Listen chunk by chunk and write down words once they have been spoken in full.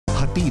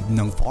Hatid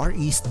ng Far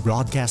East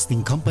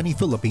Broadcasting Company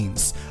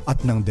Philippines at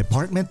ng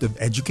Department of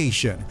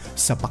Education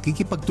sa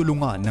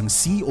pakikipagtulungan ng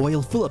Sea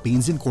Oil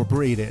Philippines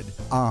Incorporated,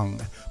 ang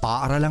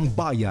Paaralang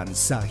Bayan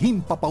sa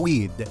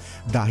Himpapawid.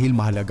 Dahil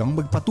mahalagang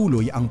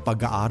magpatuloy ang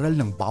pag-aaral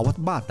ng bawat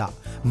bata,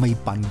 may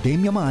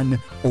pandemya man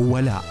o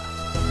wala.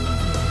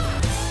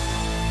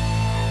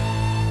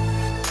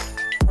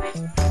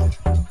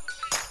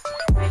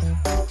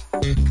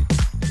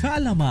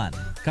 Kaalaman,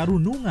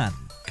 karunungan,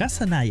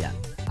 kasanayan,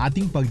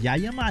 ating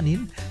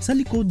pagyayamanin sa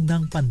likod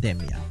ng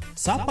pandemya.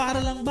 Sa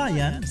Paaralang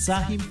Bayan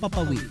sa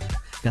Himpapawid,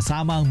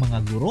 kasama ang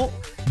mga guro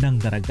ng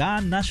Daraga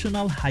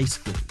National High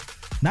School.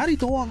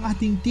 Narito ang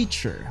ating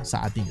teacher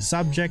sa ating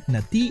subject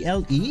na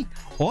T.L.E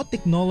o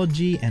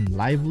Technology and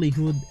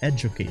Livelihood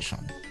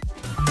Education.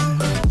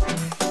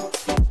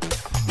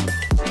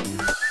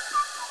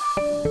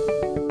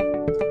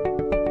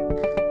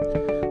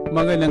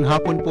 Magandang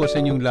hapon po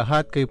sa inyong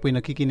lahat. Kayo po'y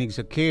nakikinig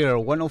sa CARE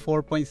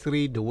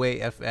 104.3 DWAY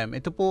FM.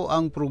 Ito po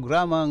ang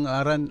programang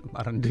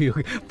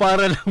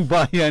Paaralang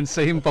Bayan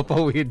sa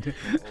Himpapawid.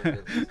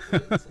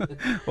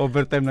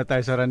 Overtime na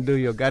tayo sa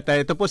Randuyog. At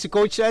ito po si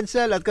Coach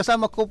Edsel at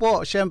kasama ko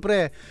po,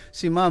 syempre,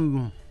 si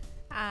Ma'am.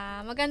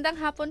 Magandang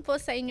hapon po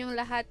sa inyong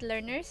lahat,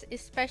 learners,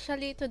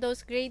 especially to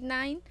those grade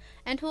 9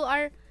 and who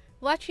are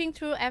watching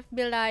through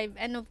FB Live,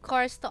 and of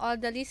course to all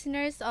the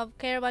listeners of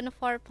CARE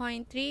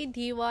 104.3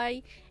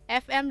 DWAY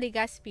FM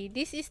Legazpi.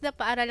 This is the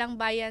Paaralang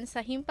Bayan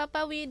sa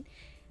Himpapawid,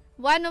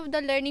 one of the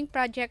learning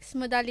projects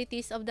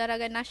modalities of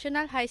Daraga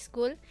National High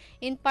School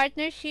in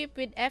partnership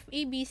with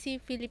FEBC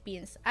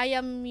Philippines. I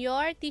am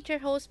your teacher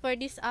host for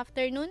this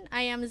afternoon.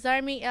 I am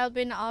Zarmae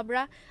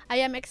Buenaobra.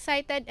 I am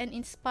excited and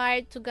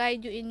inspired to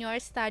guide you in your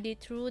study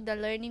through the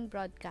learning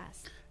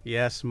broadcast.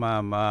 Yes,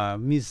 Ma'am.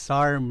 Miss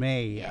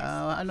Zarmae. Yes.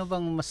 Ano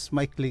bang mas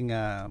maikling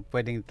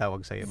pwedeng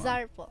tawag sa'yo, Ma'am?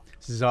 Zar po.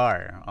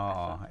 Zar.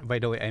 Oo. By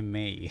the way, I'm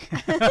May.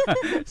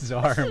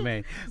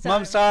 Zarmae.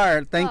 Ma'am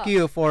Zar, thank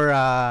you for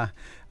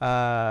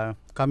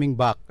coming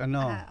back.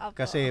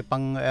 Kasi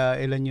pang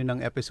ilan yun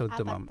ng episode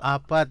to, Ma'am?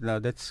 Apat. No?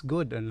 That's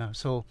good.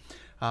 So,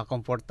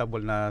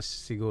 comfortable na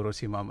siguro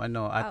si Ma'am.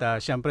 At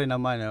syempre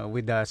naman,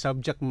 with the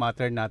subject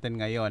matter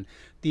natin ngayon,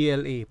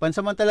 T.L.E.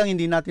 Pansamantalang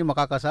hindi natin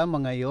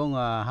makakasama ngayong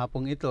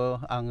hapong ito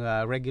ang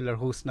regular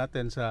host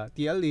natin sa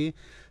T.L.E.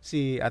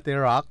 si Ate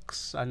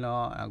Rox.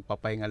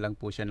 Nagpapahinga lang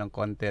po siya ng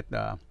content.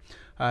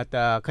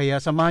 Kaya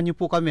samahan niyo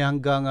po kami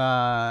hanggang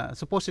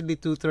supposedly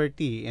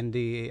 2:30 in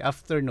the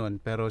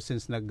afternoon. Pero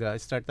since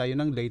nag-start tayo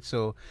ng late,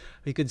 so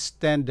we could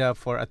stand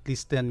for at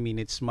least 10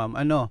 minutes, Ma'am.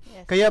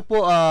 Yes. Kaya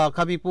po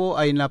kami po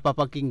ay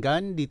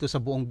napapakinggan dito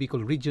sa buong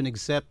Bicol Region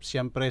except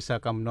siyempre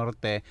sa Cam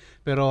Norte.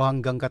 Pero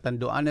hanggang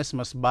Catanduanes,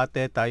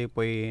 Masbate, tayo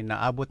po ay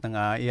naabot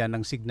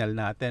ng signal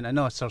natin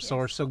sa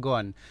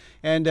Sorsogon.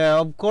 And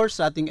of course,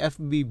 ating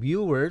FB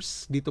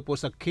viewers dito po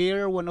sa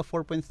CARE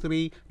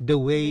 104.3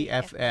 DWAY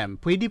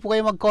FM. Pwede po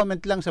kayo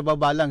mag-comment lang sa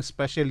baba lang,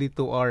 especially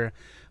to our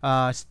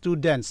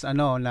students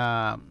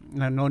na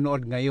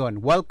nanonood ngayon.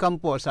 Welcome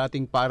po sa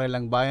ating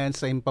Paaralang Bayan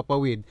sa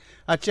Himpapawid.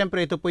 At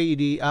syempre ito po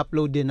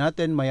i-upload din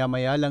natin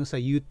maya-maya lang sa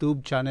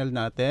YouTube channel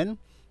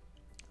natin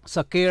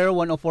sa CARE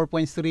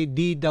 104.3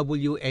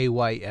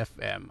 DWAY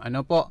FM.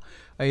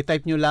 Ay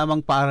type nyo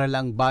lamang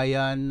Paaralang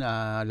Bayan,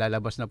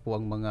 lalabas na po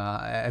ang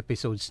mga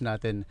episodes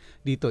natin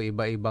dito,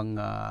 iba-ibang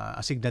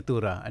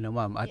asignatura,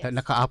 Ma'am, at Yes.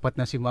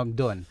 nakaapat na si Ma'am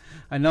doon.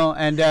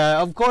 And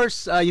of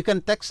course, you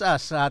can text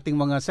us sa ating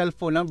mga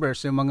cellphone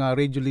numbers, yung mga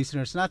radio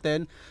listeners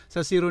natin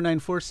sa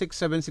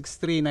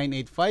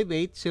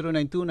 0946-763-9858,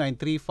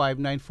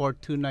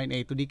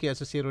 0929-359-4298, o di kaya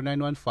sa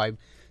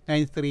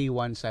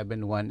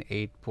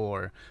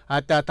 0915-931-7184.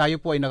 At tayo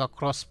po ay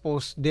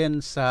naka-cross-post din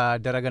sa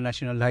Daraga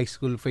National High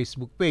School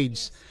Facebook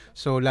page.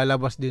 So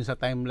lalabas din sa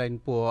timeline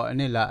po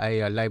nila ay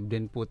live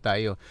din po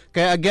tayo.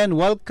 Kaya again,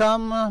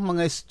 welcome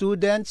mga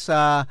students.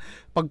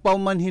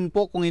 Pagpaumanhin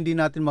po kung hindi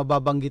natin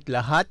mababanggit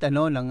lahat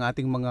ng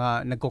ating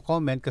mga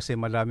nagko-comment kasi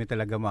marami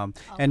talaga, Ma'am.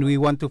 Okay. And we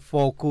want to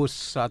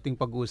focus sa ating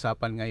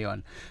pag-uusapan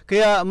ngayon.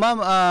 Kaya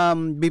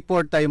Ma'am,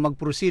 before tayo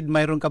mag-proceed,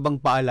 mayroon ka bang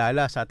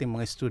paalala sa ating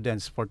mga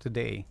students for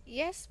today?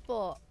 Yes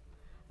po.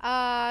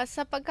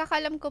 Sa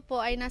pagkakalam ko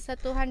po ay nasa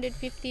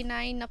 259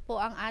 na po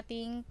ang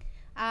ating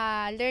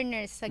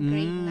learners sa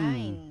grade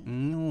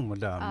 9.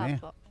 Madami.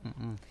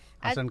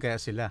 Asan kaya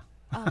sila?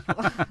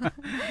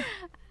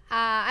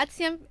 At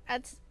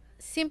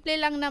simple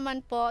lang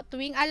naman po,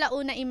 tuwing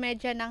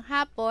 1:30 ng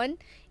hapon,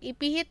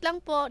 ipihit lang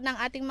po ng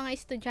ating mga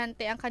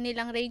estudyante ang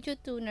kanilang radio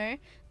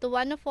tuner to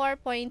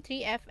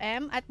 104.3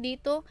 FM at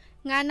dito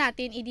nga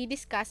natin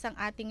i-discuss ang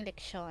ating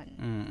leksyon.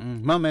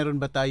 Ma'am,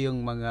 meron ba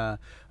tayong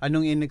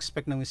anong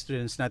in-expect ng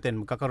students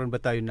natin? Magkakaroon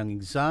ba tayo ng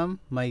exam?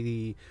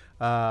 May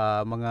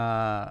mga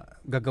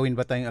gagawin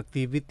ba tayong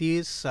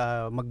activities?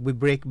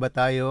 Magbe-break ba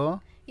tayo?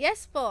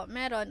 Yes po,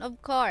 meron,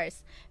 of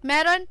course.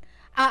 Meron.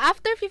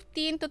 After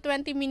 15 to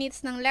 20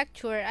 minutes ng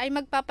lecture ay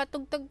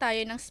magpapatugtog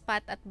tayo ng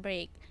spot at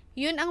break.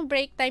 Yun ang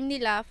break time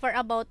nila for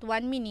about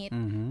 1 minute.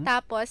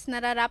 Tapos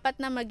nararapat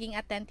na maging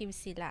attentive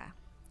sila.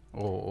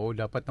 Oo,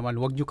 dapat naman.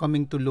 Huwag nyo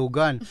kaming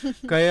tulugan.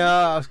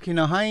 Kaya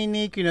kina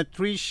Heini, kina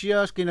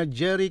Tricia, kina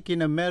Jerry,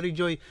 kina Mary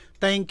Joy,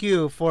 thank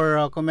you for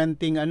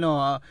commenting.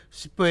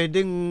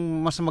 Pwedeng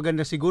mas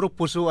maganda siguro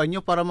pusuan nyo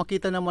para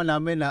makita naman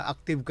namin na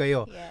active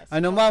kayo. Yes,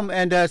 Ma'am,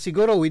 and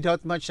siguro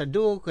without much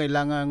ado,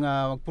 kailangan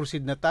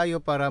mag-proceed na tayo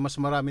para mas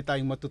marami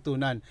tayong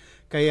matutunan.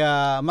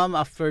 Kaya ma'am,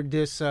 after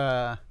this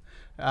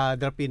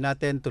drop-in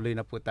natin, tuloy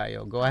na po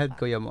tayo. Go ahead,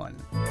 Kuya Mon.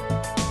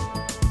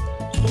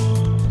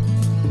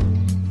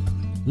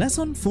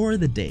 Lesson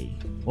for the day.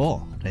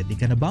 Ready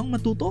ka na bang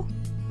matuto?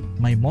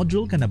 May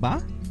module ka na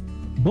ba?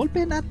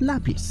 Ballpen at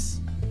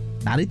lapis.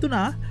 Narito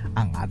na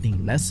ang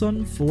ating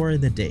lesson for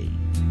the day.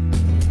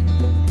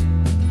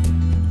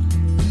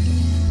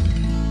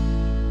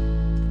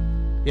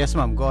 Yes,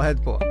 ma'am. Go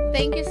ahead po.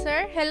 Thank you,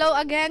 sir. Hello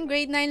again,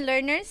 grade 9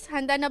 learners.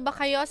 Handa na ba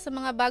kayo sa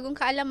mga bagong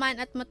kaalaman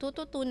at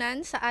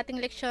matututunan sa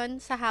ating leksyon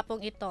sa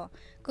hapong ito?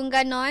 Kung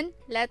ganon,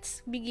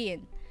 let's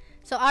begin.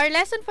 So our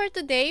lesson for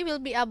today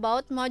will be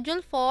about Module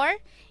 4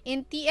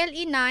 in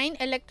T.L.E 9,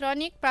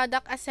 Electronic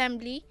Product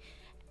Assembly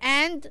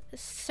and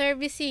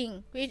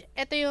Servicing.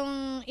 Ito yung,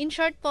 in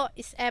short po,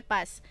 is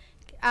EPAS.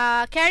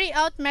 Carry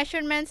out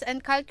measurements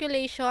and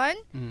calculation.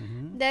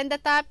 Then the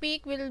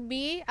topic will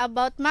be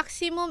about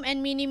maximum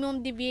and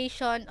minimum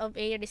deviation of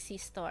a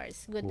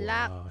resistors. Good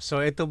luck.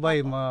 So ito ba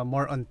yung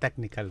more on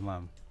technical,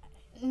 ma'am?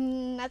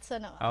 Not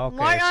so no. Okay,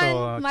 More so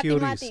on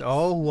mathematics. curious.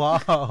 Oh,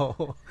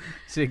 wow.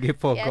 Sige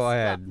po, Yes, go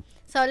ahead.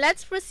 So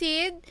let's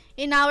proceed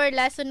in our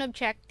lesson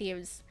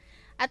objectives.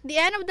 At the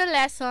end of the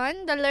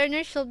lesson, the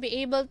learner should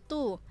be able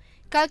to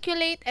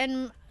calculate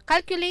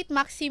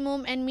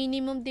maximum and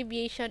minimum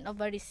deviation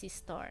of a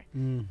resistor.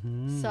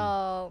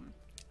 So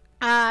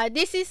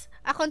this is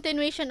a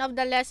continuation of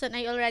the lesson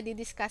I already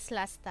discussed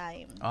last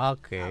time.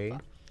 Okay.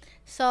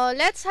 So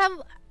let's have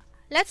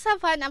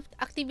an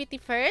activity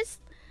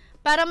first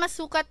para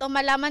masukat o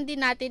malaman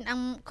din natin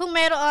kung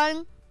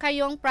meron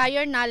kayong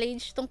prior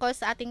knowledge tungkol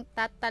sa ating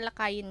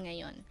tatalakayin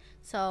ngayon.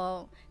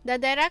 So,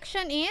 the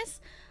direction is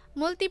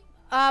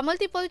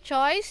multiple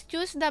choice,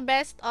 choose the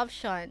best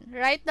option.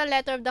 Write the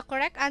letter of the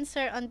correct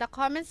answer on the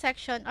comment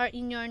section or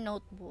in your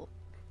notebook.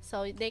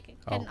 So, they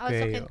can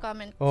also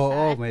comment sa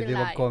FB may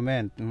Live.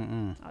 mag-comment.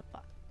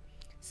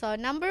 So,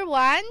 number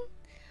 1,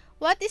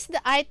 what is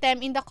the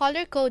item in the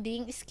color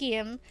coding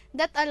scheme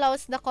that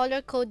allows the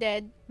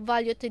color-coded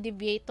value to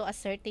deviate to a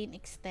certain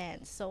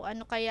extent? So,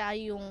 ano kaya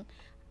yung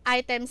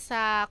item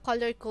sa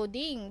color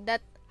coding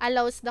that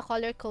allows the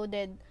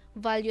color-coded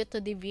value to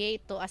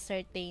deviate to a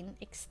certain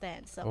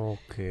extent? So,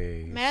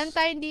 meron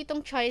tayong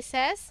ditong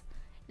choices.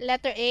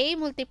 Letter A,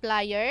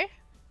 multiplier.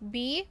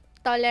 B,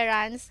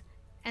 tolerance.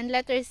 And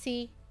letter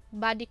C,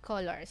 body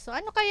color. So,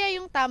 ano kaya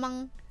yung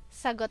tamang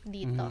sagot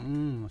dito?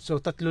 So,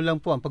 tatlo lang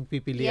po ang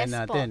pagpipilian Yes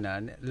natin.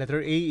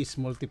 Letter A is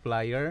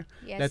multiplier,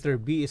 Yes letter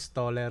B is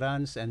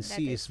tolerance, and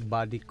C is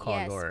body Yes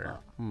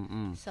color.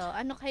 po. So,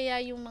 ano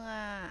kaya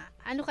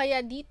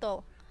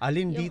dito?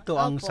 Alin Yung- dito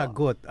ang opo.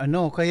 sagot?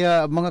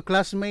 Kaya mga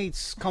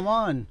classmates, come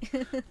on.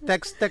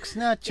 Text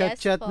na, chat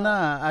Yes po.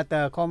 na, at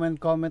comment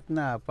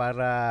na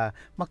para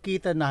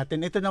makita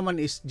natin. Ito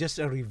naman is just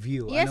a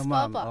review. Yes po,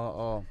 ma'am? opo.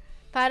 Oo.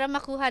 Para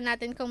makuha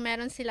natin kung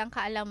meron silang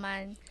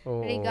kaalaman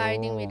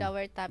regarding with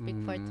our topic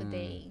for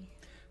today.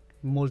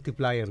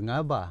 Multiplier nga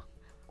ba?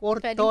 Or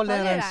Pwedeng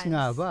tolerance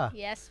nga ba?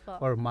 Yes po.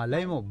 Or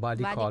malay mo,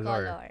 body Body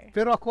color. color.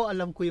 Pero ako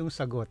alam ko yung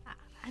sagot.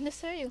 Ano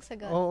sir yung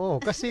sagot? Oo,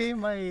 kasi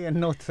may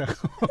notes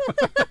ako.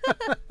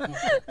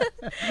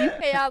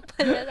 Kaya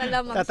pala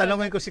alam ang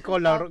Tatanungin ko si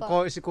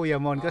Kuya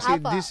Mon kasi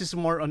Opo. this is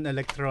more on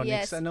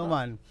electronics. Yes Ano po.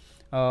 man?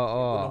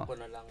 Oo. Ibulong ko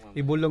na lang, ma'am.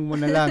 Ibulong mo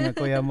na lang,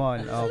 Kuya Mon.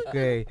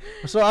 Okay.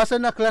 So,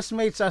 asa na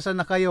classmates? Asa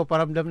na kayo?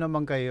 Paramdam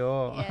naman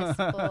kayo. Yes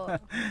po.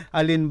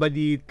 Alin ba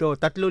dito?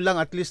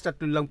 At least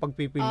tatlo lang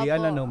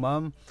pagpipilian, Opo. ano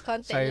ma'am?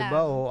 Konti Sa lang.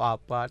 iba o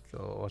apat.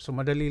 So,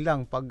 madali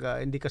lang.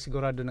 Pag hindi ka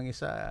sigurado ng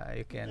isa,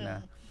 you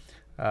can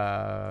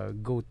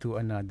go to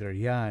another.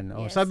 Yan.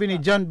 Yes Sabi ni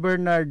po. John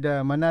Bernard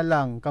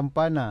Manalang,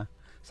 Campana,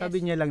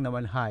 sabi Yes. niya lang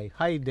naman, hi.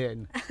 Hi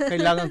din.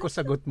 Kailangan ko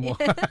sagot mo.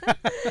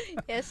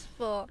 Yes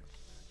po.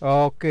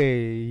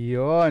 Okay,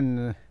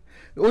 yon.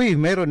 Uy,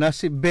 meron na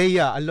si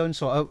Bea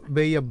Alonso,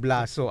 Bea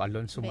Blaso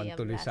Alonso man Bea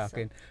tuloy sa Blaso.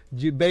 akin.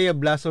 Bea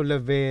Blaso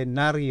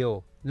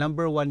Levenario.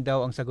 Number 1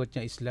 daw ang sagot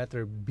niya is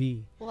letter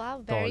B.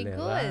 Wow, very good.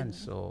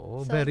 Tolerance. So,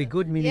 So, very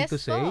good meaning yes to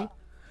say. po.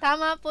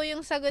 Tama po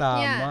yung sagot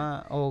niya. Tama.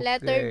 Okay.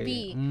 Letter B.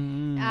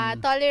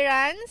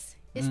 Tolerance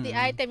is the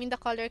Mm. item in the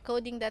color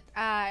coding that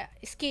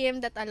scheme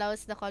that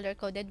allows the color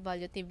coded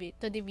value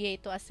to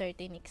deviate to a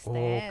certain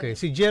extent. Okay.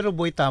 Si Jero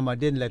Boy tama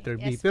din, letter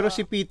B. Yes Pero po.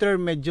 si Peter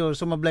medyo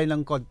sumablay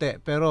ng konti.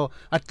 Pero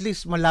at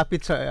least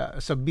malapit sa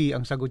B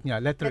ang sagot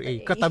niya. Letter A.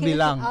 Letter A. Katabi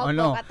lang. Opo,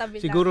 katabi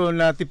lang. Siguro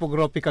na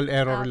typographical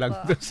error Opo. lang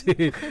to si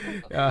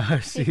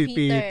Si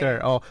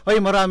Peter. Peter. Ay,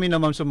 marami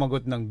naman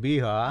sumagot ng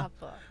B, ha?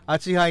 Apo. At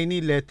si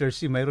Heini, letter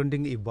C, mayroon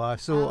ding iba.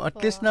 So, at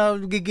Opo. least na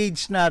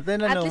gauge natin,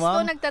 At ano least po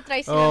ma'am? nagtatry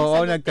silang Oo,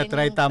 sagutin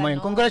nagtatry. yung Tama yun.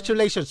 tanong.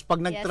 Congratulations. Pag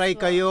nagtry Yes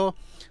po. kayo,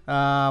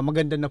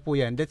 maganda na po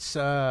yan. That's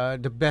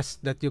the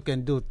best that you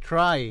can do.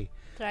 Try.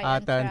 Try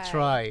At and try.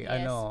 try. Yes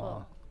Ano. po.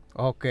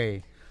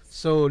 Okay.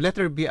 So,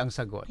 letter B ang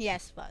sagot.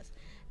 Yes, boss.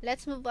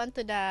 Let's move on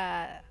to the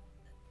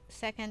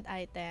second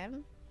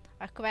item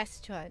or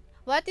question.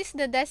 What is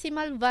the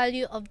decimal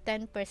value of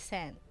 10%?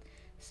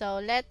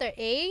 So, letter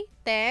A,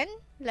 10,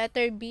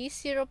 letter B,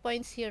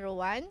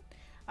 0.01,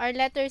 or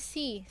letter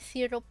C,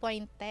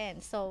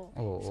 0.10. So,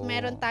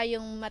 meron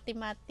tayong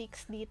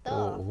mathematics dito.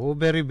 Oo,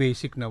 very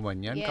basic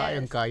naman yan. Yes.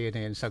 Kayang-kaya na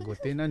yan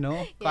sagutin, ano?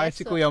 Kahit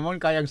Yes, si Kuya Mon,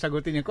 kayang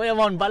sagutin yan. Kuya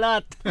Mon,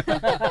 balat!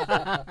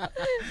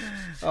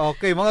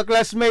 Okay, mga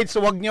classmates,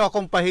 huwag nyo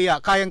akong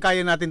pahiya.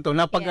 Kayang-kaya natin to.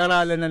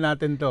 Napag-aralan na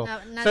natin to.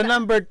 Sa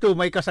number 2,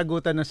 may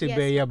kasagutan na si Yes.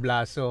 Bea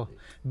Blaso.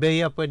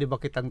 Bea, pwede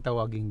ba kitang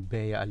tawaging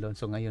Bea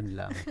Alonso ngayon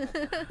lang?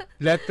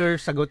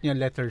 Sagot niya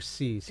letter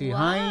C. Si Wow.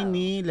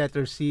 Heini,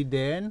 letter C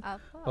din.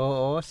 Apo.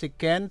 Oo, si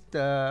Kent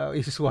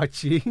is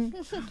watching.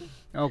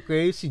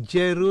 Okay, si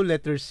Jeru,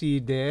 letter C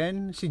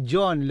din. Si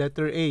John,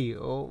 letter A.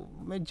 Oh,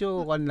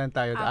 medyo lang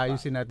tayo.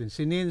 Ayusin natin.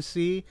 Si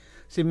Nancy,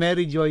 si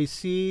Mary Joy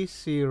C,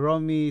 si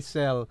Romy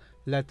Cell,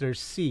 letter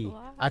C.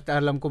 Wow. At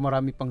alam ko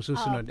marami pang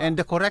susunod.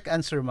 And the correct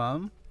answer,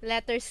 ma'am?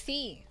 Letter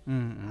C.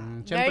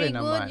 Siyempre Very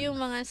good naman. yung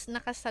mga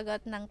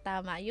nakasagot ng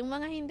tama. Yung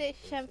mga hindi,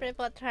 syempre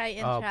po, try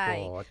and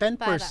try. Opo,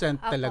 10%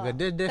 talaga.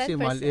 The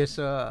decimal 10%. is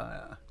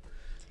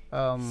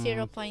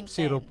 0.10.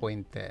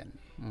 0.10.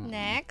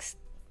 Next.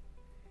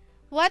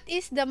 What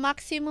is the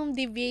maximum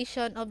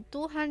deviation of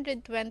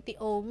 220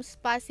 ohms,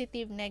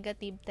 positive,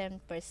 negative 10%?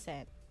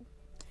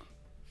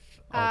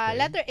 Okay.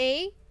 Letter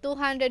A,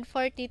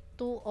 242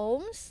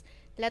 ohms.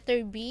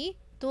 Letter B,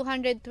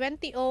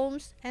 220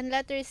 ohms. And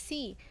letter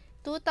C,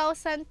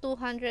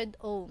 2,200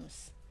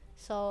 ohms.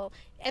 So,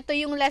 ito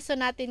yung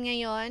lesson natin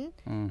ngayon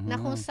na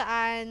kung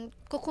saan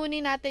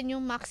kukunin natin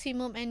yung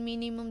maximum and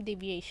minimum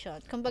deviation.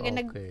 Kumbaga,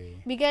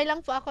 nagbigay lang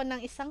po ako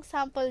ng isang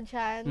sample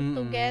dyan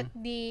to get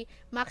the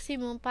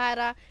maximum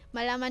para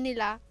malaman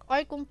nila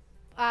or kung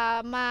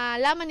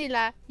malaman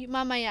nila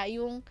mamaya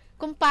yung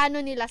kung paano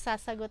nila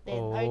sasagutin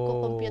or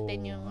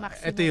kukumputin yung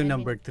maximum. Ito yung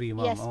number 3,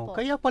 ma'am. Yes po.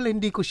 Kaya pala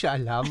hindi ko siya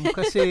alam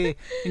kasi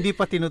hindi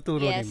pa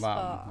tinuturo Yes ni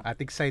ma'am. po. At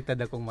excited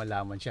akong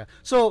malaman siya.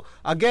 So,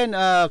 again,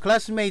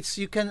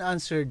 classmates, you can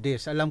answer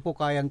this. Alam ko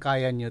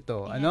kayang-kaya nyo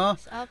to. Yes, Ano?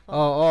 opo.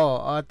 Oo.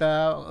 At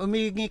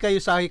umihingi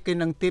kayo sa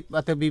akin ng tip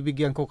at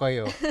bibigyan ko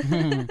kayo.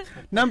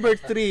 Number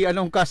 3,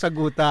 anong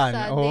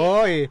kasagutan?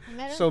 Oy.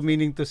 So,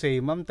 meaning to say,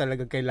 ma'am,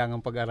 talaga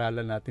kailangan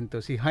pag-aralan natin to.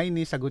 Si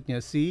Heini, sagot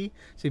niya C.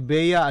 Si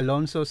Bea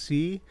Alonso,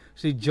 C.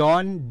 Si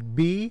John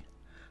B.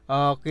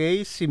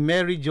 Okay, si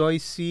Mary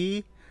Joy C.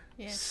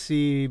 Yes.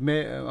 Si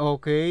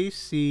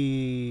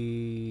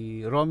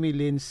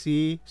Romilyn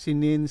C. Si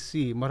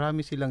Nancy.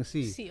 Marami silang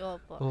C. C,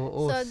 opo.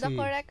 Oo, so, C. the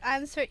correct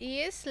answer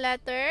is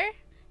letter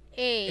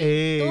A.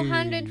 A.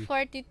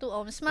 242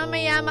 ohms.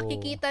 Mamaya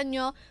makikita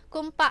nyo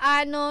kung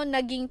paano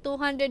naging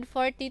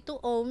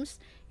 242 ohms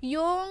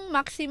yung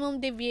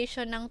maximum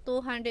deviation ng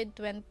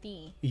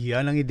 220.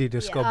 Yan ang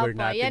i-discover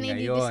Opo, natin yan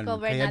ngayon.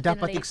 i-discover Kaya natin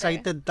dapat later.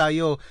 excited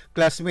tayo,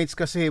 classmates,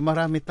 kasi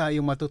marami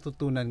tayong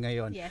matututunan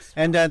ngayon. Yes.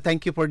 And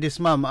thank you for this,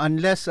 ma'am.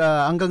 Unless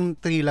hanggang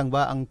 3 lang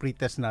ba ang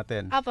pre-test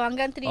natin? Apo,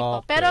 hanggang 3 po.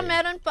 Okay. Pero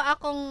meron pa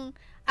akong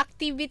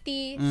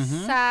activity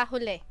sa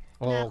huli.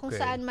 Na kung Okay.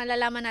 saan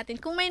malalaman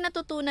natin kung may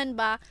natutunan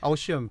ba Oh,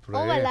 syempre.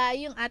 o wala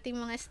yung ating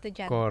mga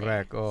estudyante.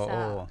 Correct.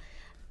 Oo.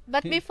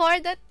 But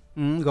before that,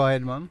 Go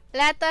ahead, ma'am.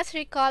 let us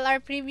recall our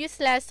previous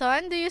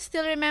lesson. Do you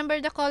still remember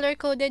the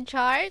color-coded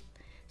chart?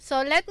 So,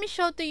 let me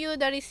show to you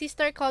the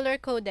resistor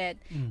color-coded.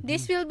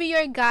 This will be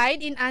your guide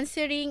in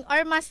answering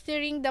or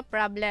mastering the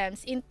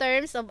problems in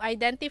terms of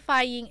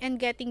identifying and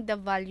getting the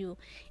value.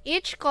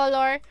 Each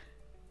color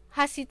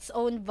has its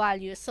own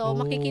value. So,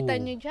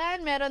 makikita nyo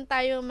dyan, meron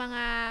tayong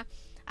mga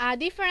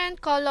different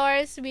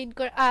colors with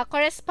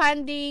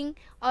corresponding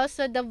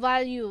also the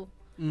value.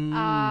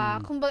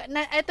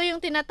 Ito yung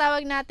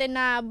tinatawag natin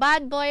na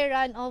bad boy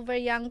ran over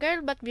young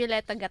girl but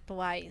Violeta got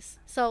wise.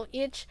 So,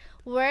 each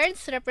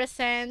words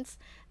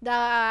represents the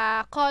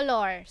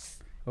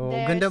colors.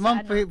 Ganda,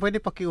 ma'am.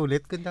 Pwede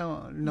pakiulit.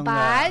 Ganda ng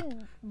bad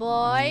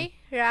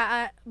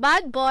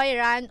boy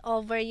ran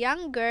over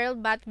young girl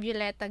but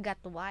Violeta got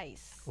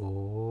wise.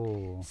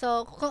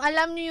 So, kung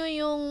alam niyo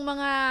yung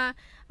mga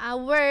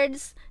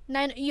words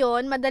na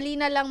yun, madali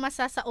na lang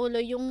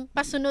masasaulo yung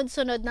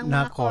pasunod-sunod ng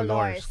mga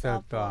colors.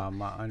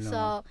 Tama.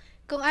 So,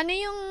 kung ano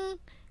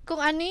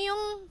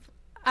yung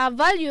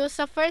value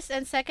sa first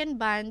and second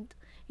band,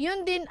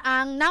 yun din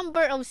ang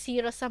number of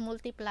zero sa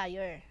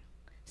multiplier.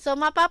 So,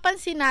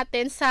 mapapansin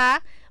natin sa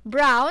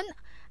brown,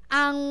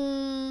 ang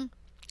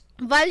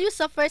value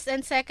sa first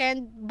and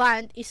second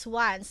band is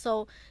 1.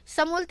 So,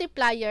 sa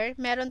multiplier,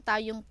 meron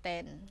tayong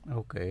 10.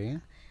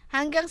 Okay.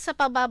 Hanggang sa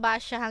pababa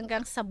siya,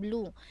 hanggang sa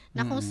blue.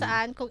 Na kung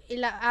saan,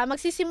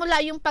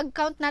 magsisimula yung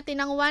pag-count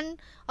natin ng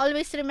 1,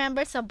 always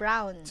remember sa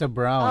brown. Sa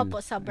brown.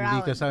 Opo, sa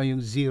brown. Hindi kasama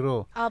yung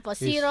 0. Opo,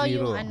 0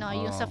 yung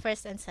yung sa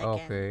first and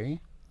second.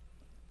 Okay.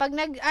 Pag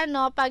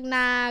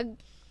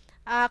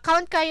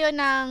count kayo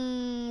ng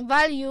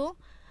value,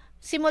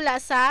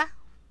 simula sa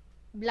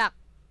brown.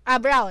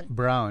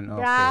 Brown, okay.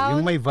 Brown.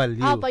 Yung may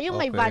value. Opo, yung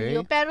may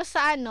value. Pero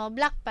sa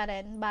black pa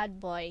rin, bad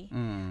boy.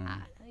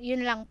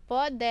 Yun lang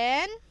po.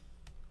 Then,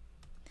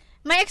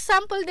 may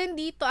example din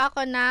dito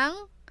ako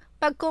ng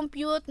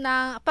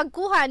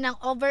pagkuha ng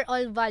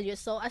overall value.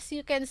 So, as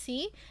you can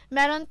see,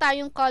 meron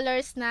tayong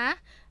colors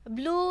na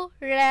blue,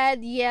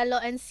 red,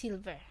 yellow, and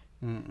silver.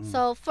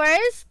 So,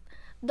 first,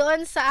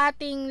 doon sa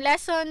ating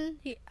lesson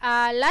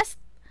last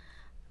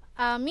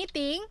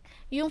meeting,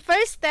 yung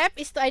first step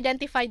is to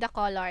identify the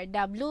color,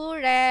 the blue,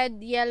 red,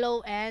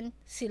 yellow, and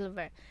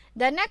silver.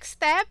 The next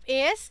step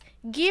is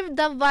give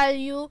the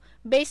value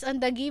based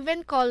on the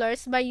given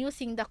colors by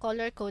using the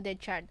color-coded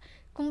chart.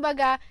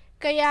 Kumbaga,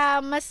 kaya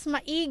mas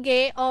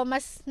maigi o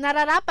mas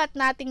nararapat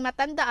nating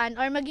matandaan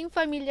or maging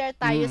familiar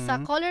tayo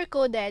sa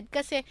color-coded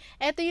kasi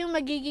ito yung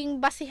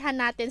magiging basihan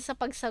natin sa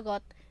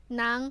pagsagot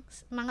ng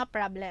mga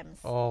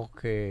problems.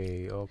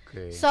 Okay.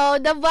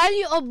 So, the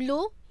value of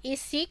blue is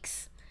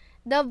 6.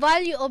 The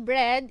value of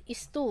red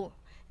is 2.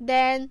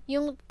 Then,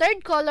 yung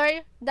third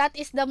color, that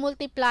is the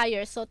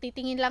multiplier. So,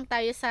 titingin lang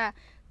tayo sa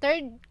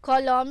third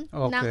column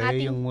ng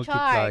ating yung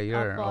chart.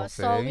 multiplier. Opo. Okay.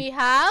 So, we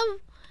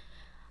have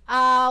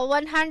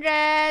 10,000.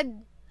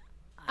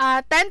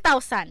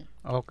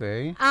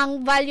 Okay.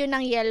 Ang value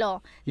ng yellow.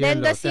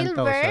 Then, the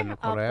silver,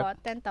 10,000, correct.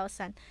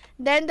 opo, 10,000.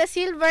 Then, the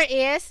silver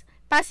is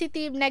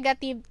positive,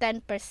 negative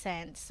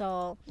 10%.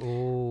 So,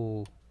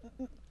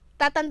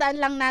 tatandaan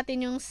lang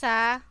natin yung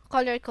sa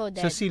color-coded.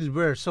 Sa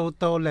silver, so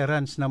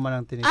tolerance naman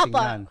ang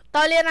tinitingnan. Apo,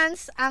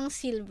 tolerance ang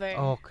silver.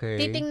 Okay.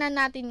 Titingnan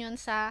natin yun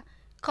sa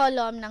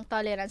column ng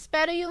tolerance.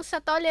 Pero yung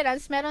sa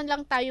tolerance, meron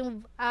lang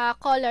tayong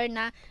color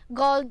na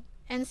gold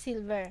and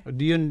silver.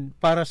 Yun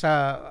para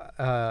sa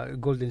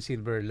gold and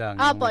silver lang.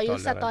 Apo, yung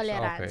sa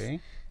tolerance.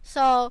 Okay.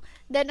 So,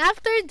 then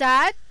after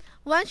that,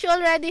 once you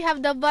already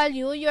have the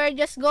value, you're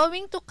just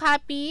going to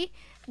copy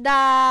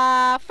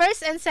the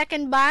first and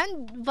second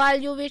band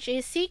value, which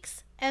is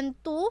 6 and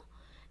 2,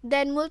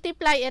 then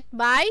multiply it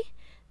by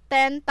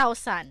 10,000.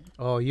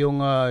 Oh,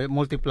 yung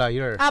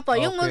multiplier. Apo,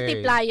 yung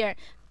multiplier.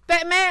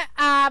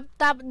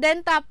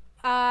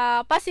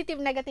 Positive,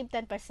 negative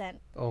 10%.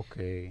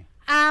 Okay.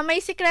 May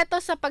sikreto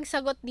sa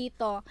pagsagot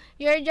dito.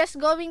 You're just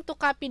going to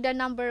copy the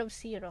number of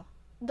 0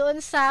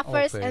 doon sa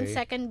first and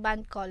second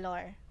band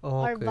color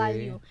or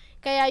value.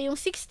 Kaya yung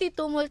 62,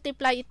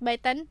 multiply it by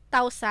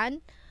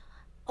 10,000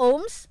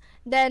 ohms,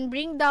 then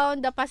bring down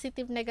the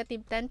positive,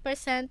 negative 10%,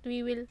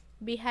 we will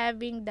be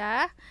having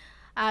the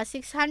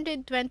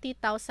 620,000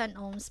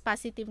 ohms,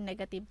 positive,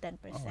 negative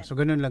 10%. So,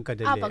 ganun lang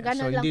kadali. Ganun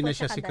so, lang hindi po na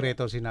siya kadali.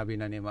 sikreto, sinabi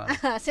na ni Ma'am.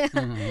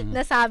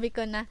 Nasabi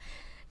ko na.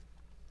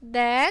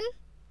 Then,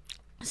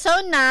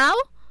 so now,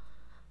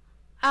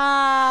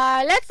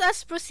 let's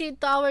us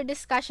proceed to our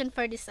discussion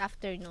for this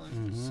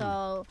afternoon.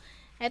 So,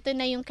 eto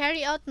na yung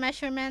carry out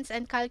measurements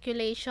and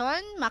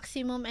calculation,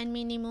 maximum and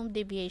minimum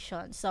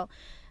deviation. So,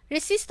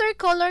 resistor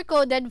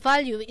color-coded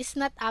value is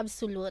not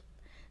absolute.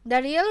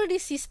 The real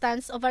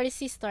resistance of a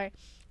resistor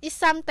is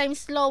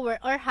sometimes lower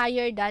or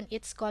higher than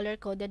its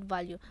color-coded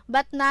value,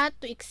 but not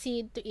to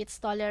exceed to its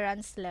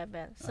tolerance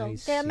level. So,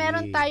 kaya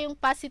meron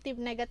tayong positive,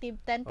 negative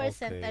 10%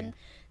 and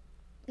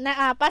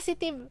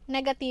positive,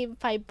 negative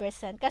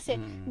 5%. Kasi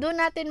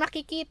doon natin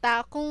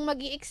makikita kung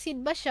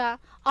mag-i-exceed ba siya,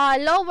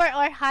 lower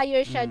or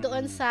higher siya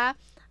doon sa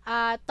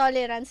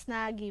tolerance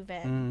na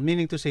given.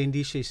 Meaning to say,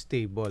 hindi siya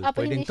stable.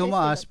 Apo, pwedeng hindi siya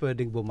tumaas, stable.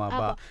 pwedeng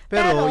bumaba. Apo.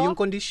 Pero yung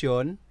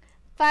kondisyon,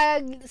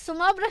 pag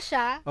sumobra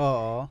siya,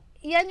 oo.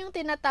 yan yung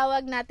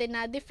tinatawag natin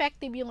na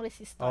defective yung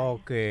resistor.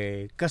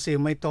 Okay. Kasi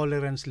may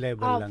tolerance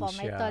level lang Opo,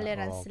 siya. may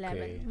tolerance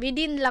level.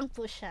 Within lang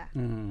po siya.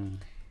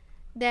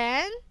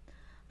 Then,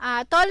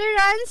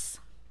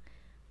 tolerance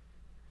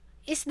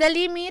is the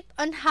limit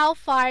on how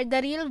far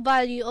the real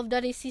value of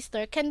the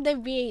resistor can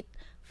deviate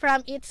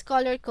from its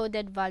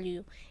color-coded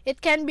value.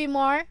 It can be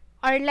more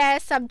or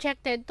less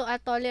subjected to a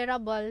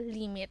tolerable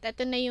limit.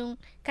 Ito na yung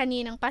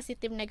kaninang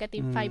positive,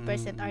 negative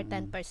 5% or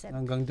 10%.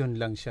 Hanggang dun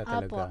lang siya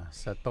talaga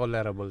sa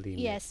tolerable limit.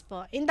 Yes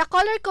po. In the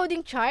color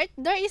coding chart,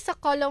 there is a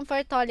column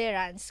for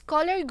tolerance.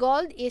 Color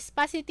gold is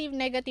positive,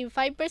 negative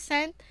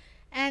 5%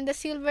 and the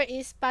silver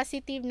is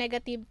positive,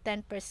 negative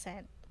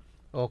 10%.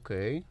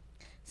 Okay.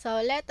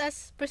 So, let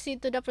us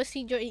proceed to the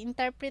procedure in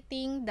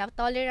interpreting the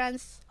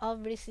tolerance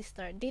of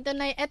resistor. Ito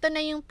na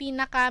yung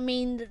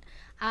pinaka-main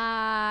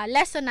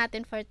lesson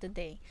natin for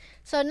today.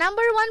 So,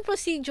 number 1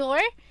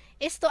 procedure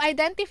is to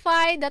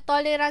identify the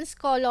tolerance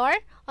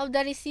color of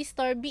the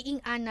resistor being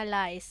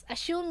analyzed,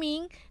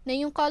 assuming na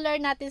yung color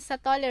natin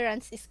sa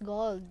tolerance is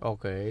gold.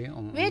 Okay.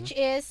 Which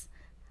has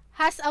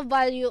a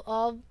value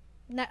of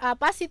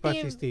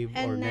positive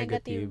and or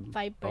negative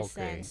 5%.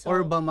 Okay. So,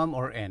 or ba ma'am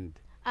or end?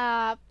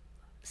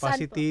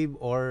 Positive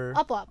or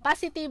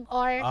positive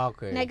or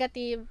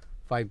negative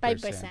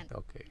 5%.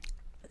 Okay.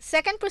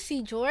 Second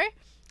procedure,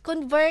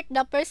 convert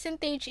the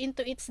percentage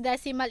into its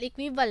decimal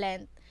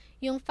equivalent.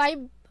 Yung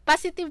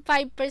positive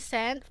 5%,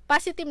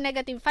 positive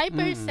negative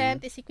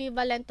 5% is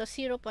equivalent to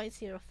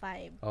 0.05.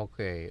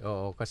 Okay.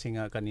 Oo, kasi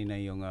nga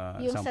kanina yung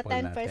yung sample sa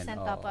 10%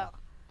 natin. po.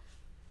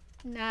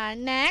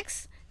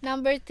 Next,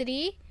 number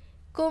 3,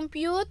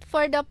 compute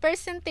for the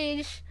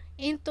percentage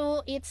into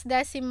its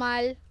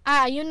decimal.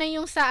 Yun na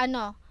yung sa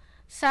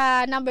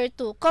sa number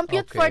 2.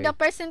 Compute for Okay. the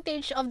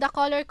percentage of the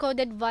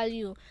color-coded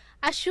value,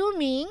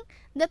 assuming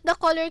that the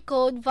color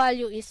code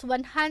value is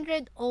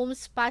 100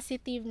 ohms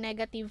positive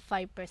negative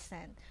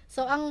 5%.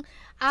 So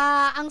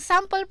ang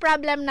sample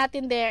problem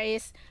natin there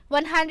is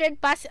 100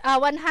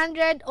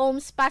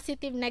 ohms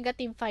positive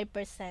negative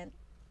 5%.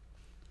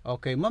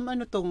 Okay, ma'am,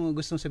 ano tong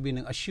gustong sabihin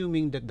ng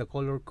assuming that the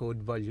color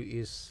code value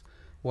is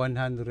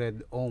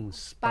 100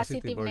 ohms,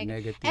 positive or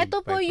negative 5%?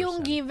 Ito po yung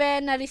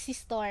given na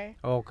resistor.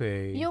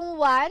 Okay. Yung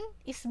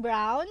 1 is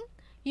brown,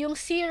 yung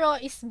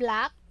 0 is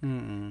black,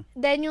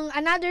 then yung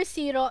another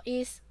 0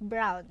 is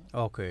brown.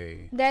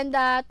 Okay. Then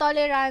the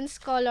tolerance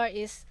color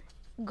is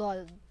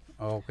gold.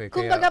 Okay.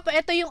 Kumbaga po,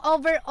 ito yung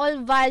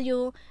overall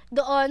value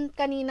doon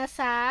kanina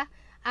sa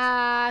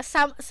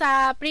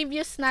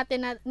previous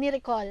natin na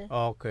ni-recall.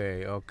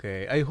 Okay,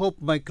 okay. I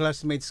hope my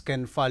classmates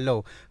can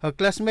follow.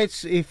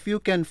 Classmates, if you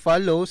can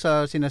follow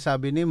sa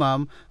sinasabi ni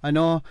ma'am,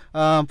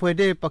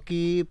 pwede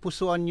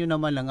pakipusuan nyo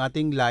naman ang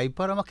ating live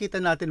para makita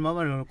natin,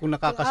 ma'am, kung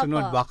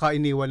nakakasunod. Baka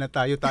iniwan na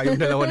tayong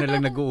dalawa na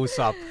lang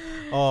nag-uusap.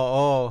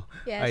 Oo.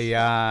 Yes.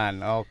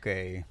 Ayan,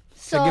 okay.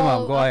 Sige,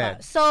 ma'am, go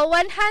ahead. So,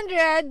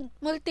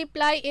 100,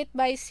 multiply it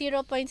by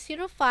 0.05,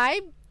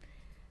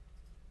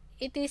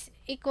 it is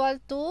equal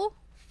to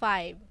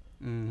 5.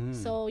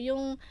 So,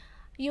 yung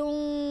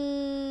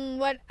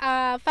 5%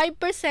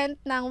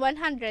 ng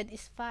 100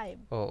 is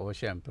 5. Oo,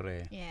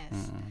 syempre.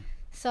 Yes.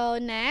 So,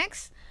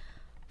 next,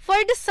 for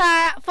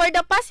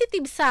the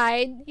positive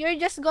side, you're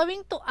just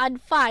going to add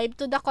 5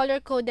 to the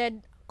color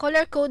code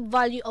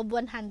value of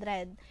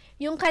 100.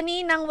 Yung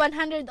kaninang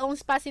 100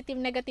 ohms positive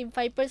negative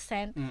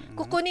 5%,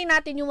 kukunin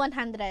natin yung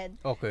 100.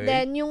 Okay.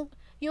 Then, yung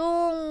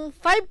 5%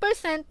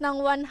 ng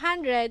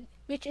 100,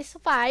 which is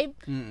 5,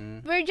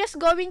 we're just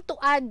going to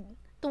add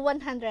to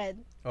 100.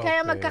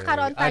 Kaya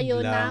magkakaroon tayo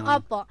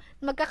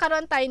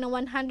magkakaroon tayo ng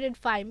 105,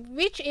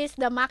 which is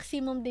the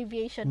maximum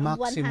deviation of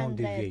 100. Maximum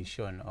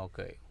deviation,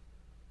 okay.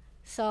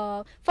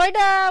 So, for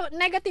the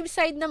negative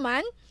side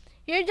naman,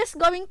 you're just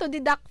going to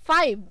deduct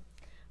 5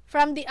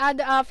 from the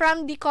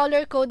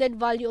color-coded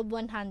value of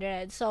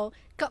 100. So,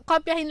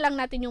 kopyahin lang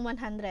natin yung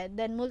 100.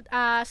 Then,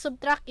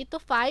 subtract ito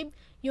 5,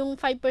 yung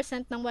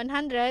 5% ng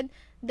 100.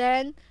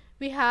 Then,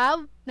 we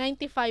have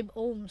 95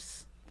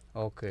 ohms.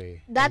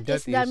 Okay. That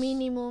is the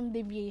minimum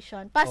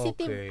deviation.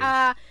 Positive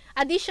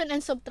addition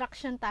and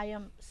subtraction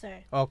tayo,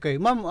 sir.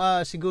 Okay. Ma'am,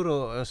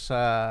 siguro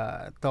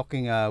sa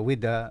talking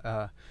with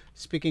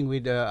speaking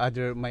with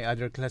my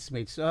other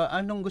classmates,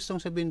 anong gustong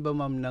sabihin ba,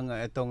 ma'am, ng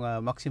itong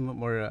maximum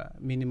or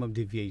minimum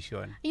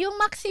deviation? Yung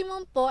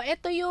maximum po,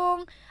 ito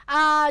yung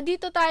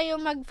dito tayo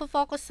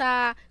magfo-focus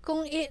sa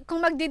kung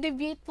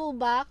magde-deviate po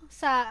ba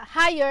sa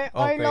higher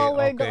or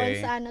lower doon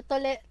sa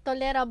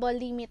tolerable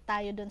limit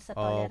tayo doon sa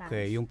tolerance.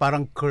 Okay, yung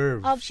parang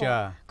curve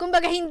siya.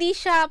 Kumbaga hindi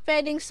siya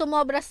pwedeng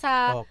sumobra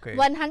sa 105,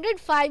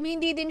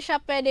 hindi din siya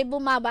pwede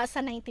bumaba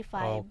sa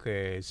 95.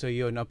 Okay, so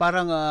yun,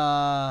 parang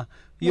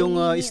yung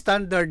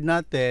standard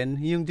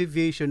natin, yung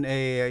deviation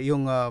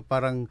yung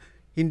parang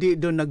hindi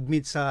doon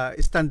nag-meet sa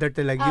standard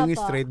talaga. Yung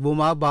straight,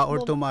 bumaba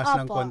or tumaas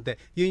ng konti.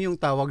 Yun yung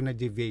tawag na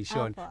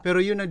deviation.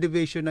 Pero yun na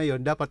deviation na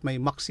yun, dapat may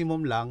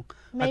maximum lang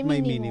at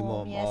may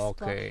minimum. Yes,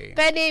 okay.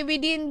 Pwede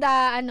within the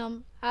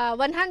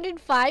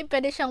 105,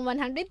 pwede siyang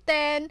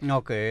 110.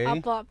 Okay.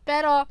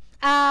 Pero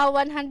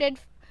 105,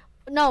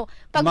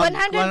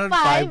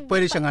 105,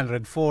 pwede siyang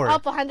 104.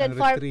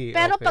 104.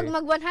 Pero pag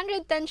mag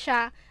 110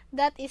 siya,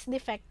 that is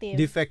defective.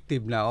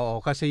 Defective na, oo.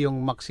 Kasi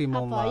yung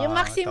maximum yung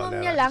maximum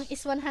niya lang is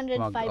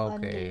 105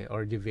 only.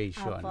 Or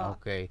deviation. Opo.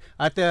 Okay.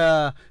 At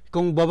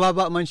kung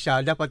bababa man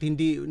siya, dapat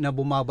hindi na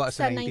bumaba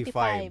sa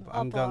 95.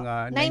 Hanggang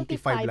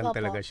 95 lang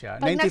talaga siya.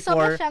 Pag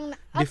 94,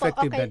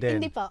 defective na din.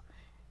 Hindi po.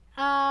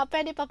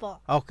 Pwede pa po.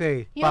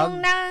 Okay. Pag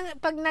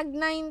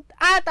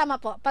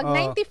tama po. Pag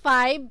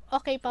 95,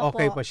 okay pa po.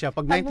 Okay pa siya.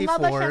 Pag 94,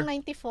 bumaba siyang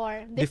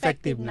 94,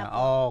 defective na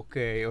po.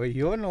 Okay. O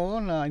yun,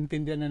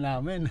 naintindihan na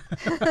namin.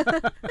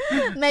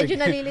 Medyo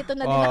nalilito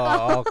na din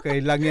ako.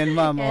 Okay lang yan,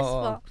 ma'am. Yes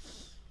po.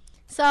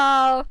 So,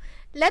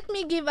 let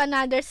me give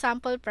another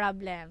sample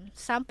problem.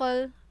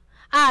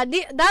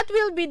 That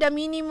will be the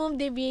minimum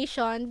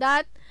deviation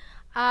that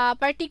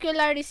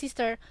particular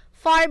resistor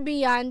far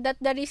beyond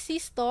that the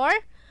resistor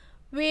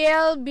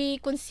will be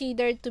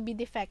considered to be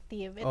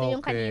defective. Ito yung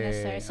kanina,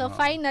 sir. So,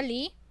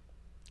 finally,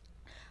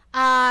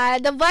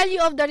 the value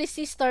of the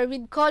resistor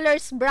with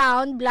colors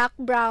brown, black,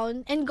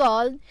 brown, and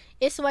gold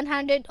is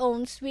 100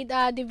 ohms with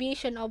a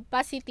deviation of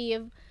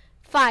positive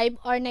 5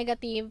 or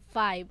negative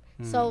 5.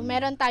 So,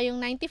 meron tayong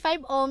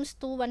 95 ohms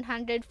to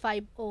 105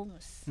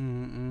 ohms.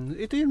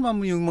 Ito yun, ma'am,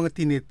 yung mga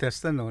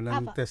tinitest,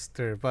 ng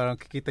tester. Parang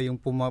kikita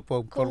yung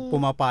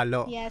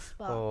pumapalo. Yes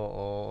po.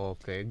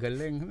 Okay.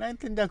 Galing.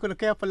 Naintindihan ko na.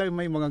 Kaya pala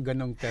may mga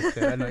ganong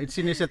tester.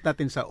 Siniset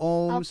natin sa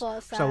ohms,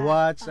 sa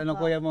watts.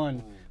 Kuya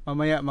Mon?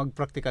 Mamaya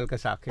mag-practical ka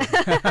sa akin.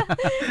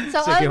 So,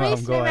 sige,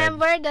 always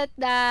remember that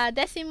the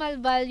decimal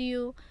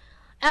value,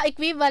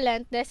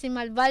 equivalent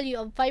decimal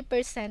value of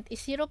 5%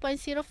 is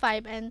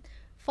 0.05 and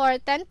for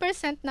 10%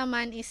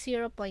 naman is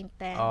 0.10.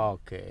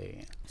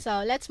 Okay.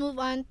 So, let's move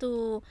on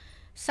to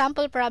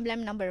sample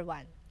problem number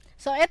 1.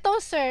 So, ito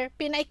sir,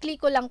 pinaikli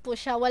ko lang po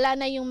siya. Wala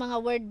na yung mga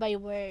word by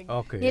word.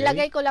 Okay.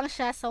 Nilagay ko lang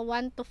siya sa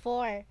 1 to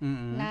 4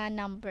 Mm-mm. na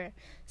number.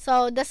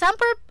 So, the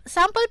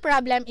sample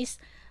problem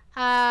is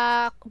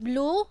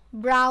blue,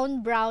 brown,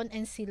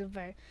 and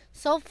silver.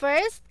 So,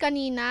 first,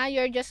 kanina,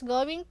 you're just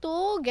going to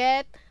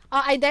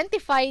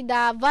identify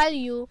the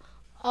value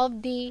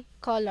of the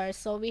colors.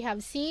 So, we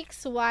have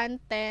 6, 1,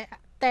 10,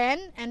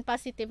 and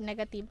positive,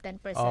 negative 10%.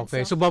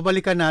 Okay, so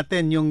babalikan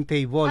natin yung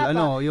table,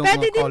 yung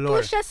pwede mga din color. po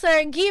siya,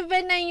 sir,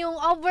 given na yung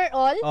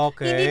overall,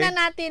 Okay. hindi na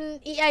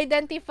natin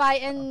i-identify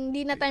and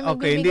hindi na tayo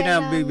magbibigay hindi na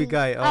ng...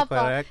 bibigay. Opo.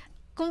 Correct.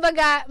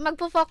 Kumbaga,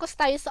 magpo-focus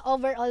tayo sa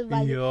overall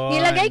value. Yun.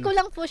 Nilagay ko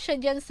lang po siya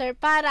dyan, sir,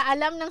 para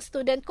alam ng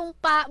student kung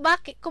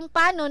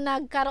paano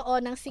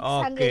nagkaroon ng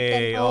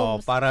 610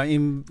 ohms. Para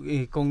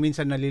kung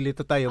minsan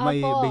nalilito tayo,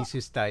 may Opo.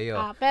 basis tayo.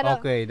 Pero,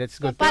 okay, that's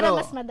good. Para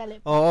pero, mas madali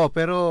po. Oo,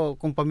 pero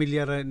kung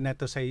familiar na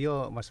to sa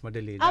iyo, mas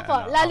madali na. Opo,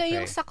 lalo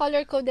yung sa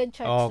color-coded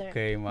chart,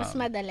 okay, sir. ma'am. Mas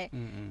madali.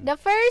 Mm-mm. The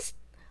first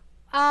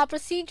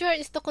procedure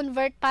is to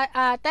convert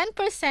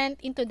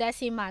 10% into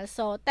decimal.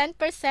 So, 10%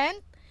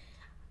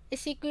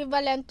 is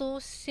equivalent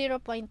to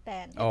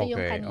 0.10. Ito yung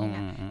Okay.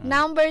 kanina.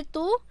 Number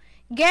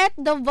 2, get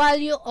the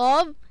value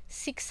of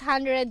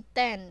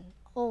 610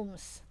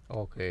 ohms.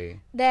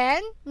 Okay. Then,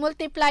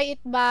 multiply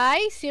it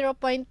by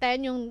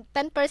 0.10, yung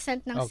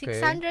 10% ng Okay.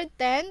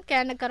 610,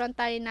 kaya nagkaroon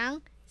tayo ng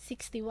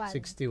 61.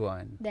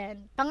 61.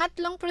 Then,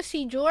 pangatlong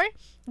procedure,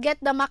 get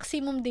the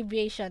maximum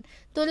deviation.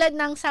 Tulad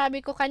ng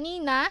sabi ko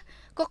kanina,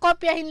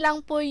 kukopyahin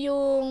lang po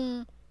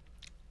yung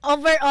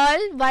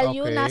overall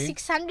value Okay. na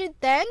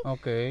 610,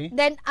 Okay.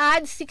 then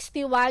add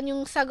 61,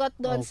 yung sagot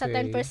doon sa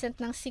Okay. 10%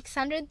 ng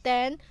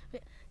 610.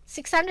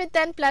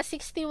 610 plus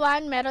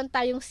 61, meron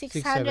tayong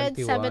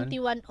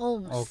 671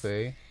 ohms.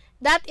 Okay.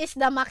 That is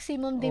the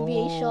maximum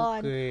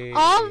deviation Okay.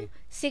 of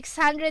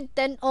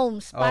 610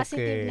 ohms,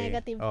 positive, Okay.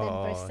 negative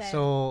 10%.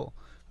 So,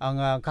 ang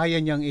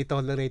kaya niyang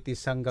i-tolerate is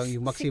hanggang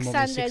yung maximum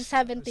is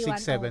 671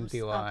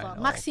 671. ohms.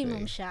 Opo,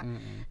 maximum Okay. siya.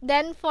 Mm-mm.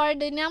 Then, for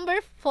the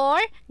number 4,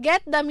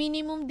 get the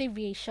minimum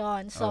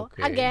deviation. So,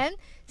 Okay. again,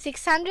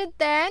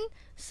 610,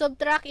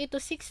 subtract it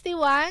to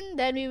 61,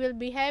 then we will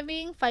be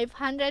having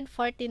 549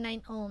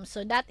 ohms.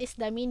 So, that is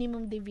the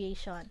minimum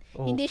deviation.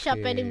 Hindi siya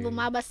Okay. pwedeng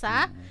bumaba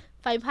sa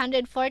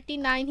 549,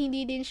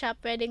 hindi din siya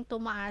pwedeng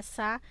tumaas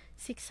sa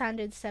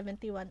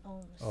 671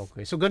 ohms.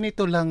 Okay. So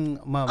ganito lang,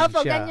 ma'am,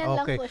 Opo, siya. ganyan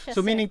lang Okay. po siya,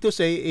 So sir. meaning to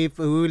say, if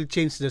we will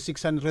change the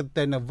 610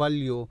 na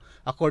value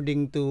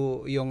according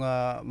to yung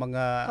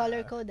mga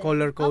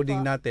Color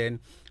coding Opo.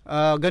 natin,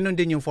 ganun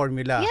din yung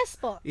formula. Yes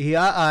po.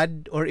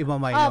 I-add or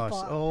i-minus.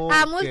 Opo.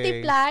 Okay.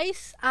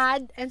 Multiplies,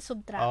 add, and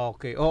subtract.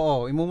 Okay.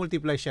 Oo,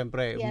 i-multiply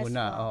syempre Yes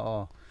muna. po. Oo.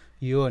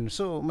 Yun.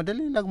 So,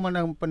 madali lang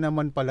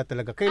naman pala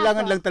talaga.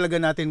 Kailangan Opo. lang talaga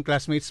natin,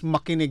 classmates,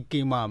 makinig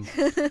kay ma'am.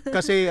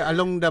 Kasi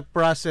along the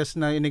process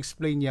na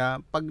in-explain niya,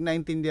 pag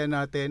naintindihan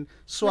natin,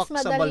 swak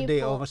Mas sa balde,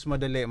 madali po. mas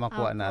madali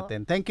makuha Opo.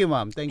 natin. Thank you,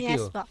 ma'am. Thank Yes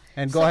you. po.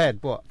 And go ahead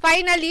po.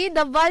 Finally,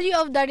 the value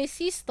of the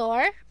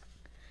resistor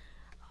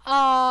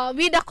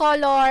with the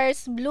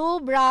colors blue,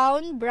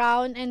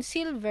 brown, and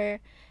silver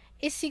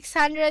is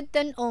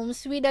 610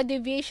 ohms with a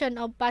deviation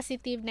of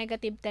positive,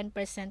 negative 10%,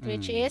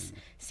 which is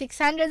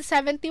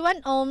 671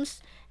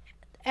 ohms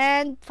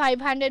and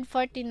 549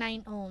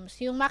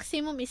 ohms. Yung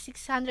maximum is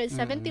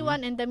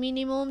 671 and the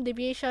minimum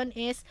deviation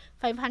is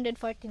 549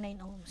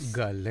 ohms.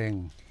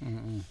 Galing.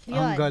 Ang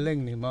Yun. galing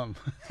ni ma'am.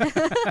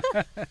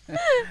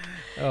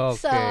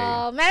 Okay. So,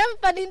 meron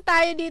pa din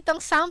tayo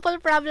ditong sample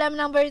problem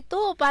number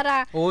 2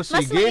 para mas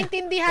sige.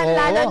 maintindihan Oo.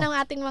 lalo ng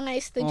ating mga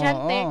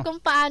estudyante Oo. kung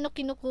paano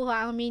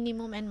kinukuha ang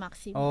minimum and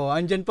maximum.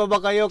 Andyan pa ba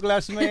kayo,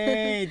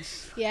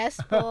 classmates? Yes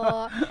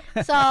po.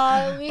 So,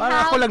 we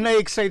Parang ako have... lang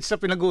na-excite sa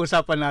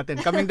pinag-uusapan natin.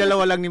 Kaming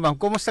dalawa lang ni ma'am.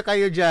 Kumusta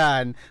kayo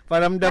dyan?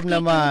 Paramdam Nakikinig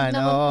naman.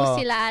 naman po Oo.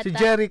 sila ata. Si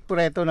Jeric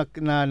Preto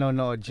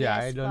nanonood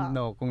siya. Yes I don't po.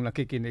 know kung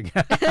nakikinig.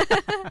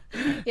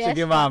 Yes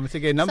Sige po. ma'am.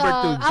 Sige, number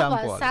 2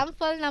 example.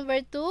 Sample number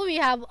 2, we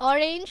have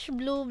orange,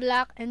 blue,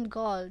 black, and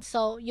gold.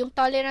 So, yung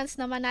tolerance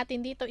naman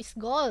natin dito is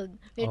gold,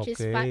 which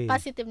is Okay.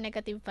 positive,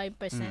 negative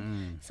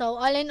 5%. So,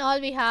 all in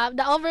all, we have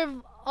the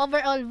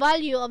overall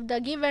value of the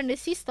given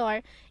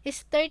resistor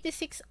is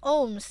 36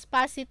 ohms,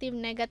 positive,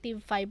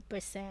 negative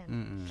 5%.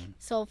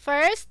 So,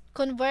 first,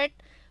 convert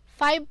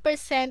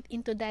 5%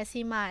 into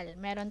decimal.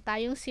 Meron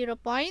tayong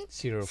 0.05.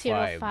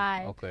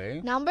 0.05. Okay.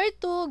 Number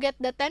 2, get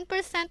the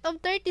 10% of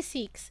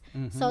 36.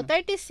 So,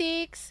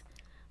 36,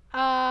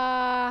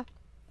 5%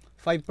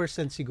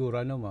 siguro,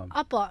 ano ma'am?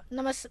 Opo,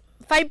 na mas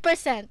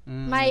 5%.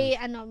 May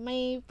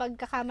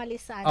pagkakamali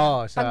sa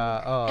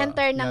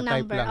enter ng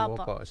na-type number. lang,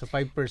 Opo. So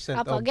 5%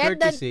 Opo, of get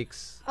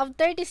 36. Of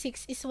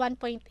 36 is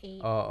 1.8.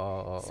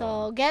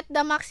 So, get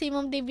the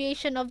maximum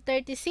deviation of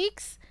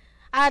 36,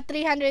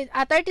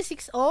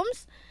 36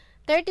 ohms.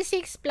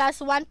 36 plus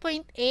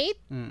 1.8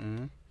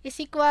 is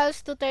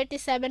equals to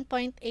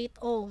 37.8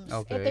 ohms.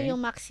 Okay. Ito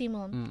yung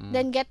maximum.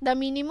 Then get the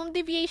minimum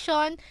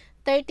deviation.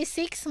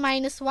 36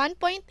 minus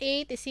 1.8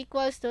 is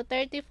equals to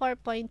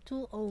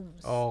 34.2 ohms.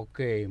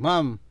 Okay.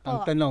 Ma'am, ang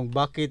Po. tanong,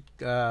 bakit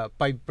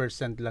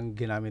 5% lang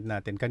ginamit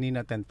natin?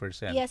 Kanina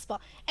 10%. Yes po.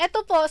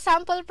 Ito po,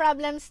 sample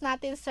problems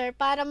natin, sir,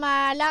 para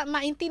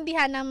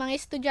maintindihan ng mga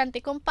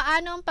estudyante kung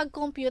paano ang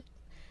pag-compute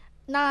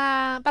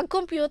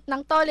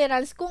ng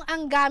tolerance kung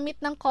ang gamit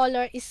ng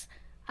color is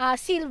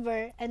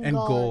silver and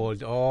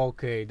gold.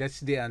 Okay, that's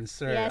the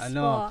answer. Yes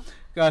po.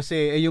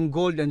 Kasi yung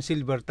gold and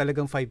silver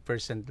talagang 5%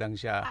 lang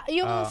siya.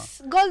 Yung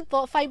gold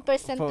po, 5%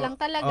 lang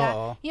talaga.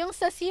 Oo. Yung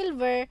sa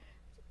silver,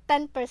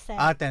 10%. 10%.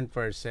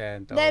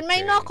 Okay. Then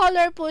may no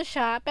color po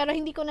siya, pero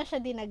hindi ko na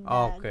siya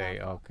dinagdag.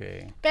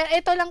 Okay. Pero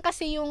ito lang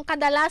kasi yung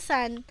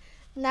kadalasan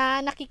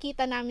na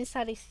nakikita namin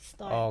sa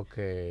resistor.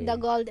 Okay. The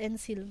gold and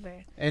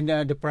silver. And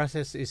the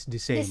process is the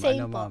same. The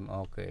same po. Ma'am?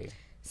 Okay.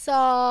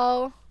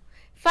 So,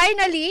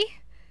 finally,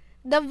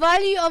 the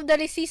value of the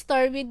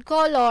resistor with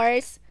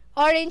colors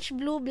orange,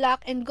 blue,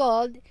 black, and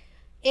gold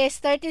is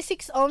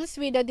 36 ohms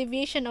with a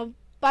deviation of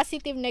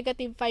positive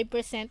negative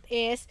 5%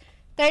 is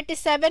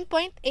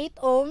 37.8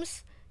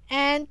 ohms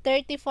and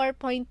 34.2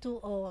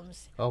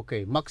 ohms.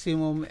 Okay,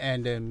 maximum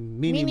and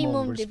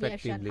minimum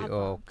respectively.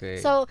 Deviation.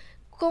 Okay. So,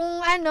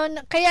 kung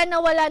kaya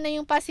nawala na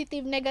yung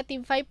positive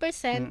negative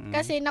 5%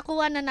 kasi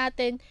nakuha na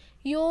natin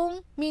yung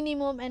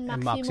minimum and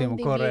maximum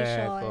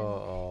deviation.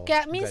 Correct.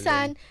 Kaya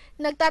minsan,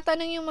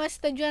 nagtatanong yung mga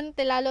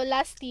estudyante, lalo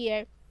last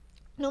year,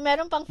 nung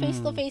meron pang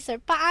face-to-face, sir,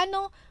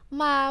 paano,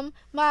 ma'am,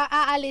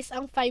 maaalis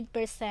ang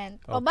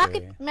 5%? O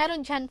bakit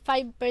meron dyan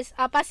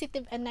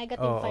positive and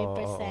negative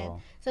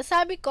 5%? So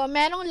sabi ko,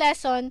 merong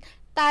lesson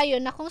tayo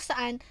na kung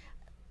saan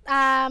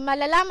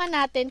malalaman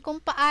natin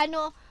kung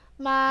paano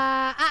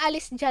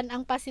maaalis dyan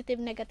ang positive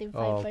negative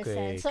 5%.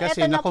 Okay. So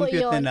kasi ito na po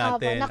yun.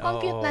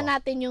 Na-compute na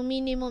natin yung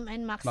minimum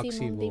and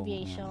maximum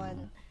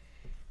deviation.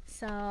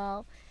 So,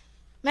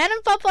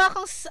 meron pa po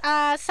akong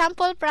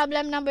sample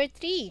problem number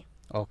 3.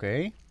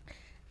 Okay.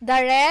 The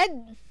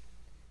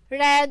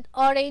red,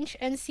 orange,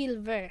 and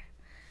silver.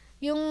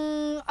 Yung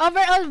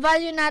overall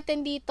value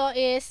natin dito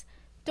is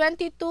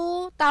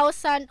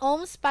 22,000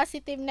 ohms,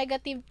 positive,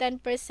 negative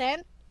 10%.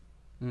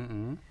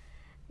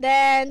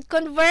 Then,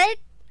 convert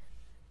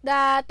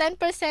the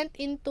 10%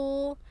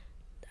 into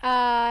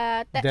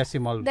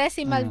decimal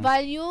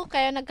value,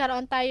 kaya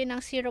nagkaroon tayo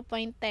ng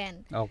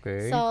 0.10.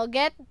 Okay. So,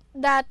 get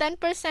the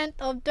 10%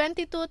 of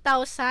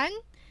 22,000,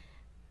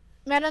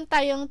 meron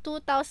tayong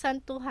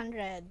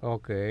 2,200.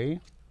 Okay.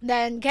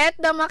 Then, get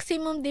the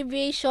maximum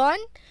deviation,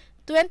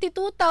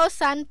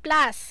 22,000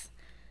 plus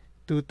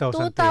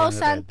 2,200.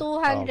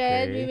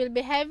 Okay. We will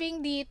be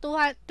having the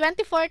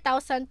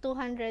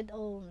 24,200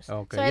 ohms.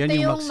 Okay. So, ito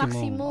Yan yung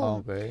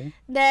maximum. Okay.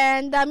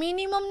 Then, the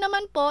minimum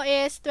naman po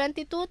is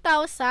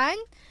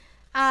 22,000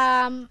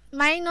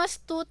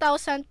 minus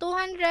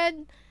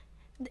 2,200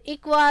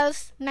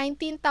 equals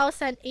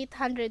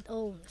 19,800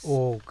 ohms.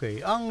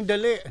 Okay. Ang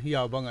dali.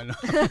 Yabang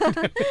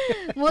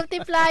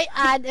Multiply,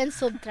 add, and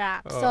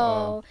subtract.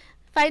 So,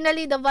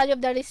 finally, the value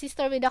of the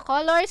resistor with the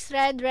colors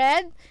red,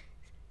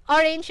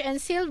 orange, and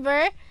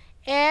silver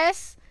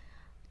is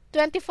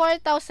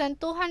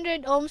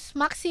 24,200 ohms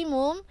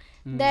maximum.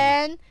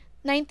 Then,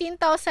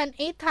 19,800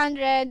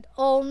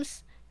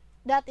 ohms,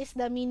 that is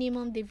the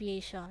minimum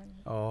deviation.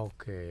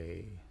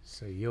 Okay.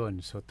 So,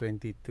 yun. So,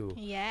 22.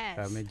 Yes.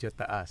 Medyo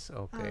taas.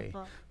 Okay.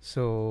 Opo.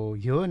 So,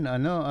 yun.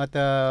 At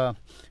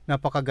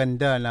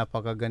napakagandang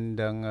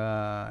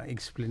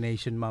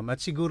explanation, ma'am. At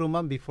siguro,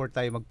 ma'am, before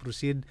tayo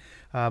mag-proceed,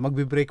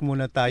 magbe-break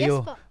muna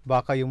tayo. Yes po.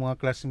 Baka yung mga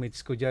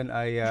classmates ko dyan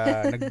ay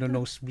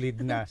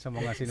nagno-nosebleed na sa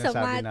mga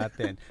sinasabi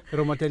natin.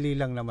 Pero madali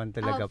lang naman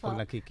talaga Opo.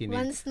 pag nakikinig.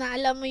 Once na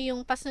alam mo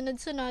yung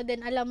pasunod-sunod,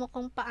 then alam mo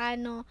kung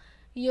paano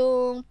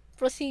yung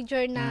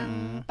procedure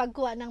ng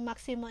pagkuha ng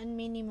maximum and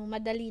minimum,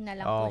 madali na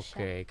lang po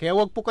siya. Okay. Kaya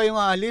wag po kayong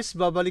aalis.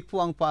 Babalik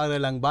po ang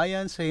Paaralang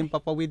Bayan sa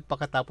Himpapawid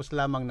pagkatapos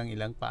lamang ng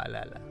ilang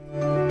paalala.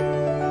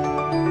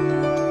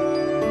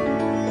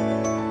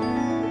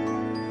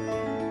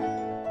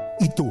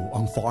 Ito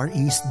ang Far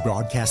East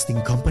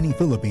Broadcasting Company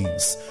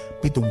Philippines.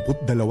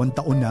 72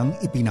 taon nang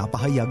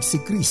ipinapahayag si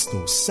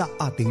Kristo sa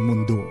ating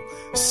mundo,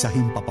 sa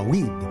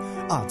Himpapawid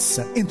at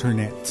sa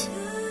Internet.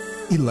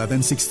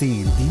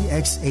 1116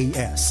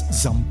 DXAS,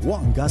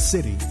 Zamboanga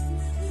City.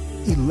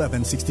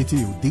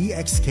 1162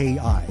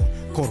 DXKI,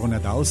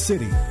 Coronadal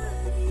City.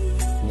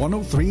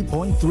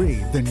 103.3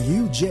 The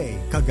New J,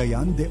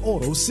 Cagayan de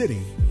Oro City.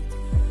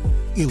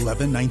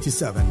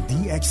 1197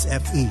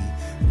 DXFE,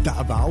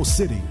 Davao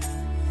City.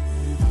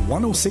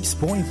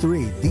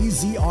 106.3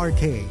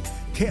 DZRK,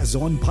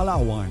 Quezon,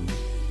 Palawan.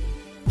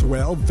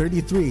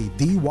 1233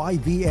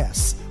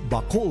 DYVS,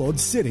 Bacolod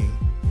City.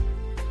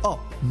 Up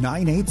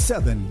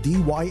 987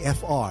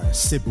 DYFR,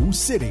 Cebu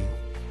City.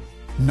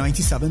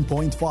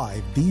 97.5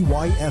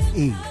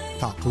 DYFE,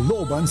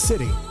 Tacloban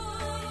City.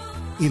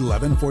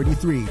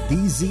 1143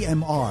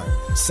 DZMR,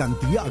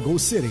 Santiago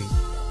City.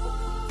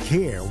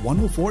 CARE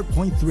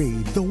 104.3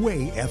 The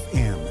Way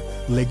FM,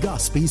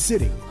 Legazpi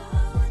City.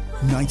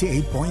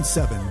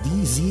 98.7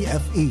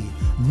 DZFE,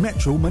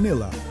 Metro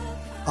Manila.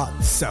 At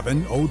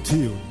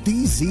 702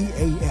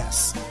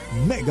 DZAS,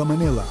 Mega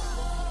Manila.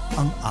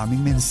 Ang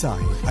aming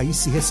mensahe ay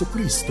si Hesus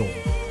Kristo,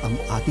 ang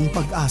ating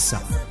pag-asa,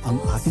 ang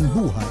ating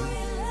buhay.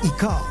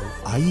 Ikaw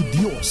ay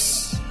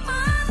Diyos.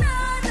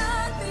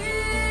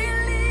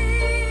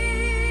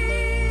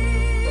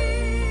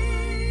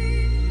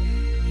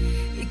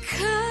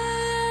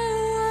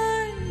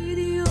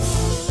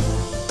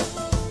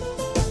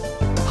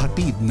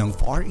 Hatid ng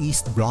Far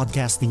East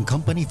Broadcasting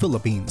Company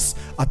Philippines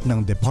at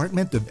ng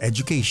Department of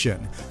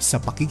Education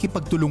sa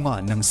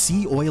pakikipagtulungan ng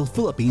C.O.L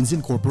Philippines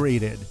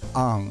Incorporated,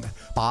 ang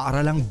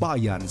Paaralang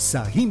Bayan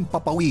sa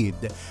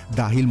Himpapawid.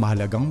 Dahil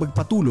mahalagang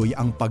magpatuloy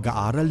ang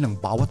pag-aaral ng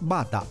bawat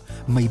bata,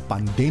 may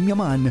pandemya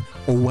man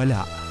o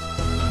wala.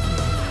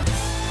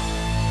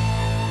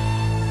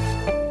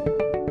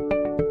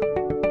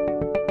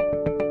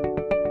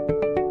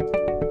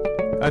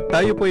 At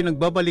tayo po ay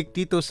nagbabalik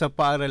dito sa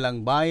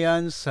Paaralang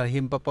Bayan sa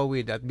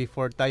Himpapawid. At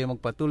before tayo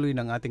magpatuloy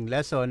ng ating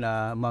lesson,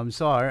 Ma'am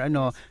Sar,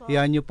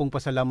 iyan niyo pong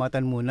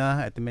pasalamatan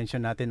muna at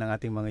mention natin ang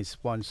ating mga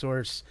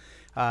sponsors.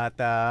 At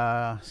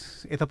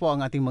ito po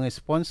ang ating mga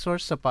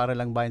sponsors sa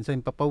Paaralang Bayan sa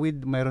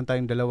Himpapawid. Mayroon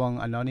tayong dalawang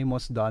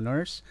anonymous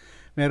donors.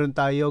 Meron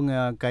tayong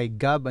kay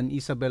Gab and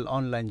Isabel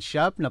Online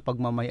Shop na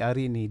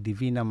pagmamayari ni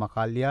Divina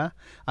Macalya,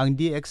 ang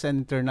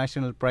DXN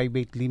International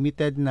Private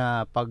Limited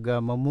na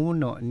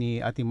pagmamuno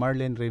ni Ate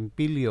Marlene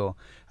Rempilio,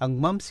 ang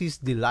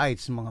Mamsi's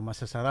Delights, mga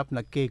masasarap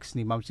na cakes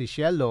ni Mamsi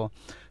Cielo.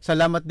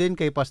 Salamat din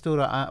kay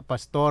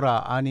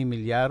Pastora Ani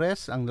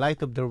Millares, ang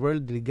Light of the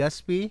World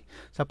Legazpi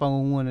sa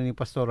pangunguna ni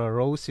Pastora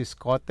Rose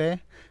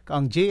Iscote,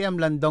 ang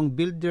JM Landong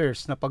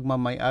Builders na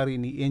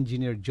pagmamayari ni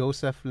Engineer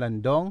Joseph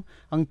Landong,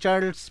 ang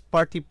Charles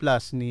Party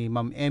Plus ni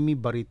Ma'am Emmy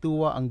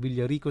Baritua, ang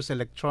Villarico's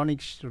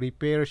Electronics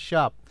Repair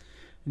Shop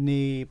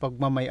ni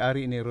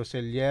pagmamayari ni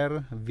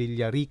Roselier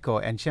Villarico,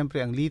 and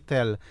syempre ang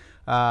Little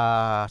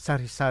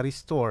Sari-Sari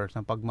Store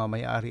ng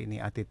pagmamayari ni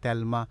Ate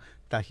Telma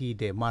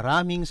Tahide.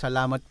 Maraming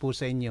salamat po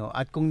sa inyo.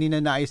 At kung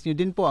ninanais nyo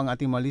din po ang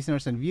ating mga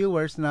listeners and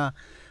viewers na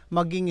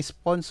maging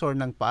sponsor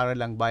ng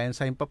Paaralang Bayan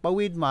sa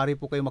Himpapawid, maaari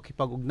po kayo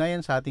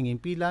makipag-ugnayan sa ating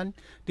himpilan.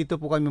 Dito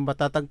po kami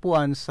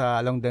matatagpuan sa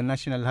along the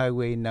National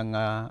Highway ng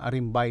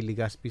Arimbay,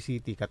 Legazpi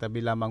City.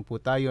 Katabi lamang po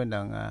tayo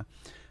ng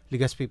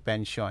Legazpi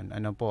Pension.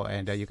 And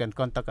you can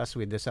contact us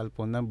with the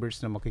cellphone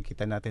numbers na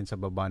makikita natin sa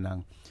baba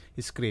ng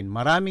screen.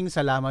 Maraming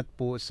salamat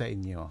po sa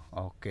inyo.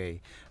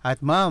 Okay.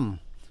 At ma'am,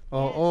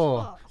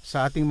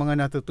 sa ating mga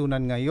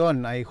natutunan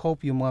ngayon, I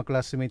hope yung mga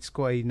classmates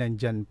ko ay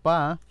nandyan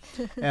pa.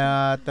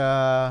 At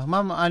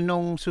ma'am,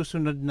 anong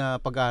susunod na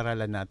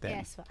pag-aaralan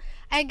natin? Yes.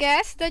 I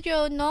guess that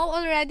you know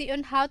already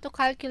on how to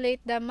calculate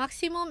the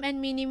maximum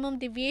and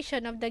minimum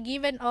deviation of the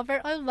given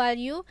overall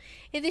value.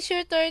 It is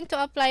your turn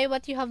to apply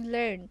what you have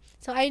learned.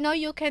 So I know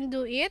you can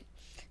do it.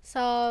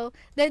 So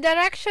the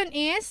direction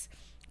is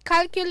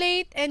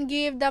calculate and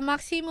give the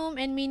maximum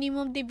and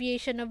minimum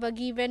deviation of a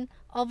given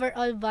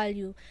overall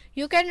value.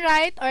 You can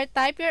write or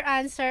type your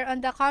answer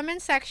on the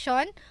comment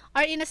section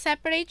or in a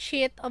separate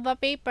sheet of a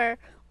paper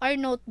or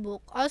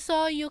notebook.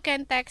 Also, you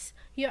can text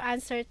your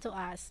answer to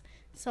us.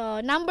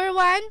 So, number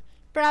 1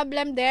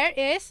 problem there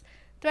is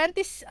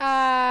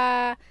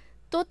 2,600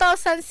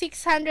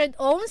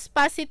 ohms,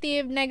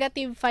 positive,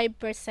 negative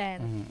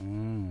 5%.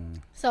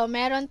 So,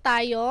 meron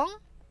tayong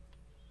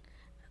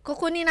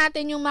kukunin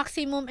natin yung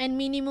maximum and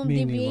minimum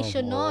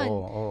deviation nun.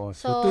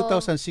 So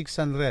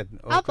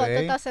 2,600. Okay. Opo,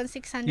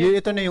 2,600.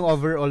 Ito na yung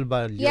overall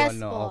value. Yes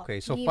po.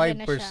 Okay. So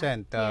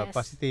 5% Yes.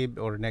 positive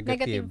or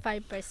negative. Negative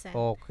 5%.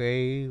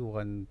 Okay.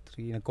 1,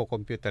 3.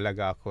 Nagko-compute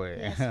talaga ako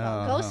eh. Yes po.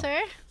 Go, sir.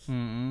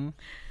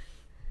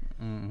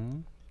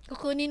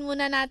 Kukunin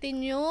muna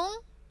natin yung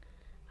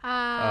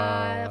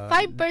 5%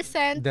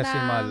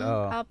 decimal,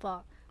 ng...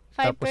 Opo.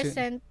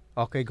 5%.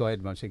 Okay, go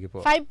ahead ma'am. Sige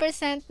po.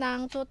 5% ng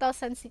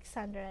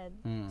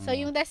 2,600. So,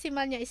 yung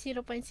decimal niya is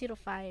 0.05.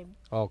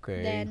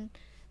 Okay. Then,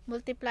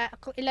 multiply,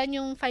 kung ilan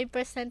yung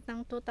 5%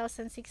 ng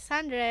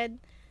 2,600,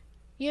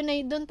 yun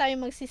ay doon tayo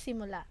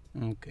magsisimula.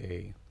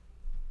 Okay.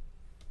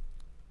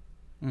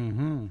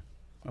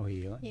 Oh,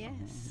 yun.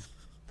 Yes.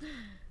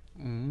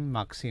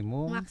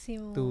 Maximum.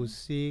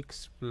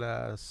 26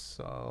 plus.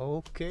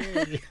 Okay.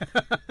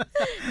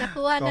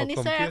 Nakuha na ni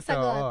sir ang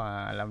sagot.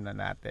 Alam na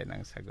natin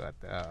ang sagot.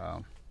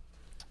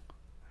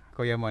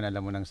 Kuya mo,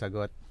 alam mo ng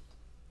sagot?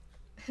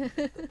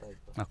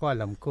 Ako,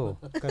 alam ko.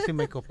 Kasi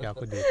may kopya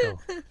ako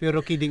dito. Pero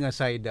kidding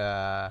aside,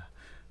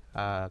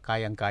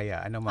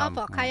 kayang-kaya. Ano, ma'am?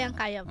 Opo,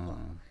 kayang-kaya po.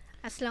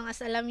 As long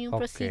as alam yung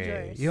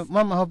procedures.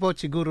 Ma'am, how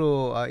about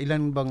siguro,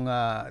 ilan bang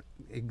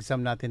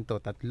exam natin to?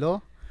 3?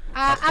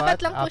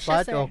 Apat lang po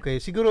siya, sir.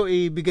 Okay. Siguro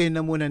ibigay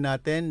na muna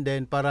natin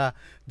then para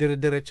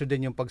dire-diretso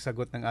din yung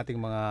pagsagot ng ating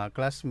mga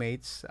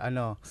classmates.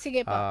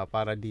 Sige po.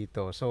 Para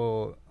dito.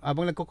 So,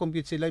 habang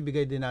nagko-compute sila,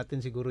 ibigay din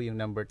natin siguro yung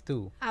number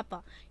 2.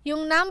 Apo.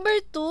 Yung number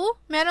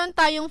 2, meron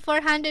tayong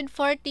 440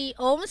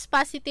 ohms,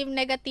 positive,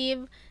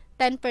 negative,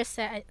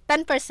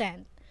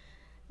 10%.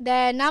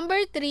 Then,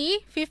 number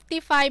 3,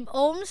 55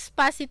 ohms,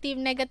 positive,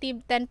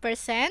 negative,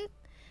 10%.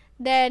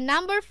 Then,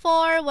 number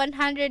 4,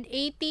 180,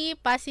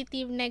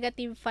 positive,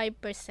 negative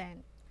 5%.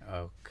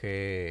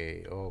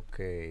 Okay.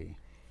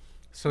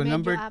 So medyo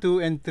number up. 2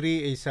 and 3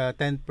 is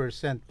 10%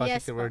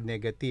 positive po. or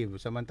negative.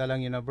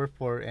 Samantalang yung number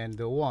 4 and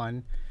the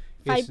 1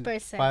 is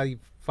 5%.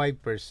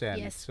 5%.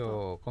 Yes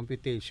So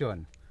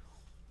computation.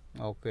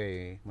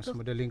 Okay, mas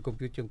madaling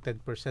compute yung 10%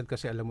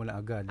 kasi alam mo na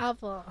agad.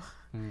 Opo.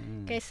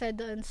 Mm-mm. Kaysa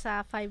doon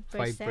sa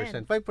 5%.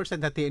 5%. 5%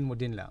 hatiin mo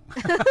din lang.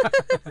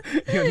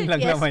 Yun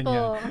lang Yes naman po.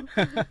 yan.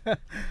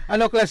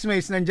 Ano,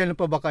 classmates, nandyan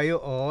pa ba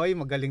kayo? Oy,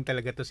 magaling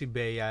talaga to si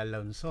Bea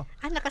Alonso.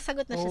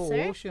 Nakasagot na siya, Oo,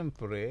 sir?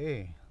 syempre.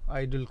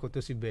 Idol ko to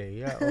si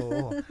Bea.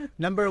 Oo.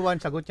 Number 1,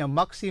 sagot niya,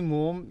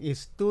 maximum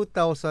is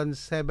 2,730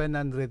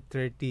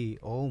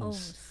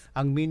 ohms.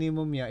 Ang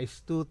minimum niya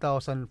is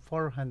 2,470.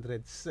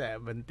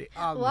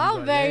 Wow,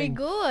 galing. very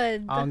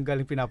good. Ang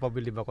galing,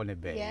 pinapabilib ako ni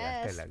Bea.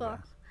 Yes talaga.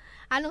 po.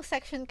 Anong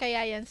section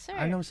kaya yan, sir?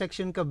 Anong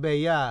section ka,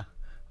 Bea?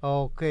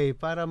 Okay,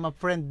 para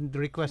ma-friend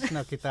request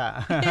na kita.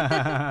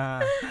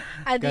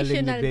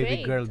 Galing ni Additional baby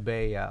grade. girl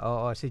Bea.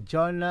 Oo, si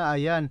Jonah,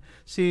 ayan.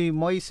 Si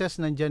Moises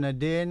nandyan na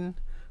din.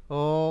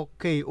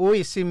 Okay.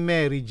 Uy, si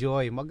Mary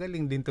Joy.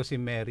 Magaling din to si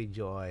Mary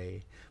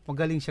Joy.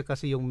 Magaling siya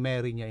kasi yung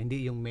Mary niya,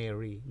 hindi yung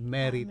Mary.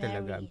 Mary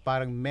talaga. Mary.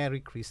 Parang Merry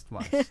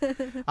Christmas.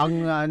 Ang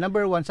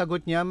number 1,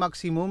 sagot niya,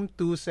 maximum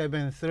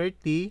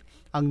 2,730.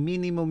 Ang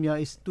minimum niya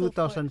is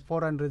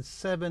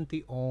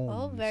 2,470 ohms.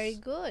 Oh, very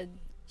good.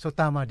 So,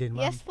 tama din,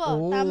 ma'am? Yes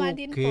po, tama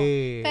din po.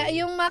 Okay. Kaya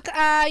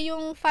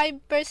yung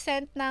 5%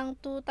 ng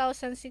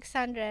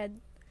 2,600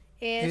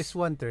 Is is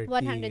 130.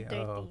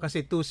 130.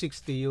 Kasi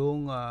 260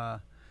 yung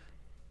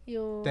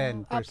yung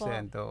 10%.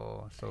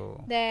 Opo. So,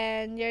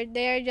 Then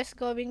they're just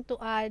going to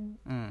add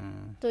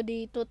mm, to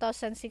the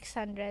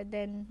 2,600,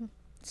 then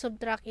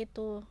subtract it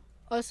to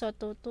also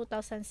to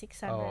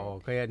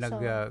 2,600. kaya So,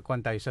 nag-kuhan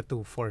tayo sa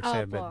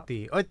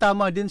 2,470. Oy,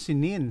 tama din si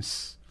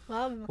Nins.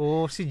 wow.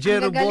 Oh, si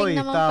Jero Boy,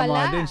 gagaling naman tama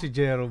pala. din si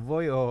Jero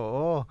Boy.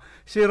 Oo.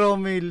 Si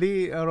Romy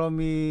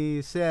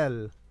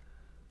Cell.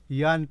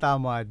 Yan,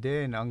 tama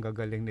din. Ang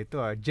gagaling nito.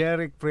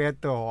 Jeric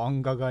Prieto,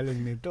 ang gagaling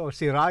nito.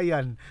 Si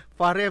Ryan,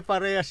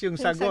 pare-parehas yung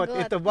sagot.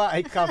 Ito ba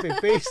ay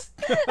copy-paste?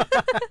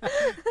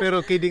 Pero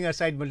kidding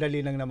aside,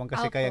 madali lang naman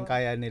kasi Opo.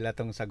 kayang-kaya nila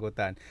tong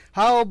sagutan.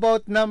 How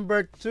about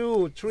number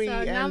 2,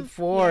 3, and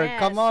 4? yes.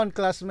 Come on,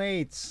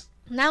 classmates.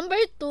 Number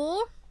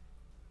 2,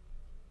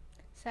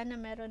 sana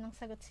meron ng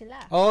sagot sila.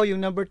 Oh, yung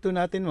number 2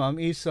 natin,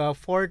 ma'am, is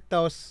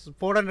 440.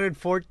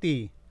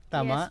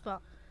 Tama? Yes po.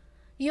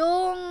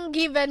 Yung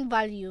given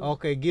value.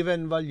 Okay,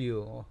 given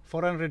value,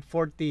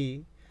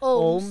 440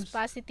 Ohms,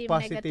 positive,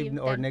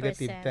 or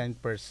negative negative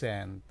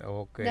 10%.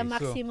 Okay. The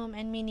maximum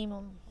and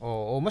minimum.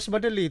 Mas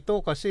madali ito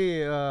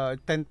kasi 10%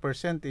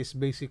 is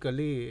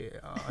basically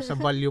sa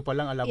value pa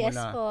lang alam mo Yes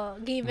na. po,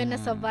 given na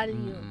sa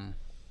value.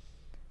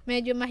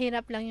 Medyo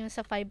mahirap lang yung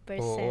sa 5%.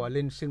 Oo,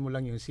 alinsin mo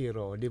lang yung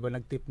 0. Di ba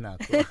nag-tip na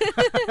ako?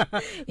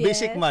 Yes,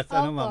 Basic math,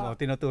 ano opo. ma'am,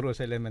 tinuturo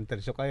sa elementary.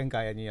 So,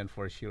 kayang-kaya niyo yan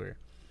for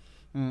sure.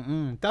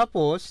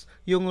 Tapos,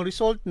 yung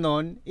result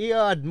nun,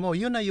 i-add mo.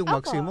 Yun na yung Opo.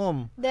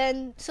 maximum.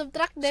 Then,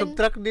 subtract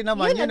Din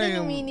naman. Yun Yun na na din yung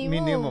yung minimum.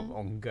 minimum.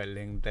 Ang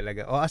galing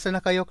talaga. O, asa na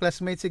kayo,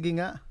 classmates? Sige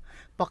nga.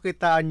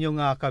 Pakitaan nyo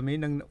nga kami.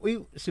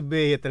 Uy, si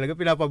Bea talaga.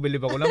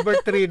 Pinapabilib ako. Number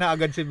 3 na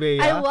agad si Bea.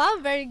 Ay, wow,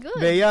 very good.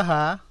 Bea,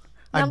 ha?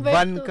 Number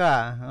Advan 2. ka.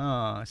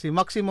 Si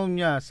maximum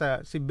niya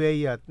si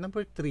Bea,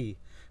 number 3.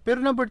 Pero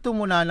number 2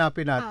 muna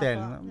hanapin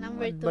natin. Opo,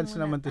 number 2 Advance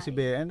muna naman to si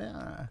tayo. Bea.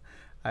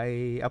 I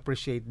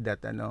appreciate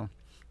that.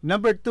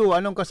 Number 2,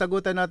 anong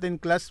kasagutan natin,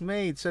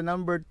 classmates? Sa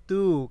number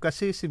 2,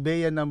 kasi si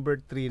Bea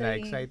number 3 na.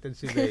 Excited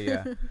si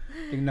Bea.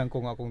 Tingnan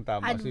ko nga kung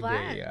tama si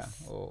Bea.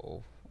 Advance.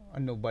 Oo.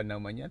 Ano ba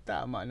naman yan?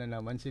 Tama na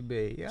naman si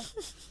Bea.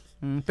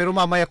 Pero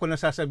mamaya ko na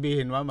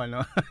sasabihin, mama,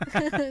 no?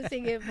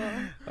 Sige po.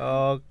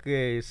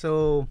 Okay,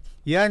 so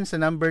yan sa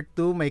number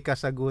 2 may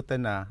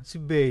kasagutan na. Si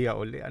Bea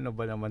uli, ano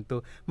ba naman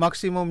to?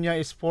 Maximum niya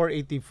is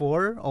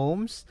 484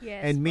 ohms Yes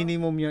and po.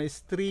 minimum niya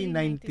is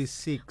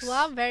 396.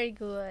 Wow, very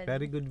good.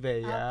 Very good, Bea.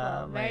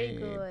 Opo, very May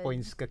good.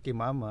 points ka kay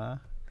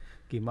Mama.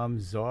 Kay Ma'am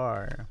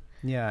Zar.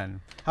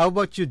 Yan. How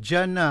about you,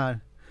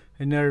 Jana?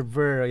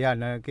 Nerver. Yan.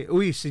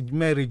 Uy, si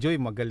Mary Joy.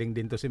 Magaling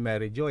din to si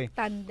Mary Joy.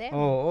 Tandem.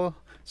 Oo.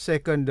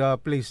 Second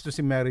place to si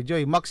Mary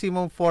Joy.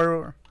 Maximum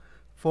 400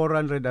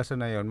 asa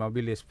na yon,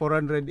 mabilis.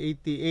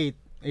 488,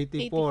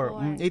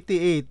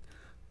 88,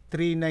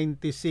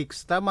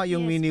 396. Tama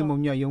yung Yes minimum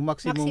niya. Yung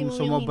maximum Maximum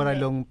sumobra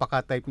yung hindi. lang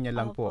paka-type niya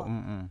lang po. Opo.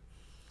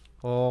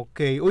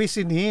 Okay. Uy,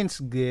 si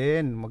Nins.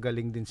 Again,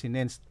 magaling din si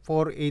Nins.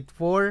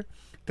 484,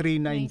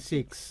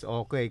 396.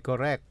 Okay,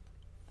 correct.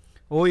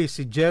 Uy,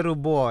 si Jero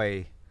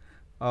Boy.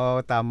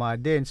 Oh, tama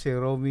din. Si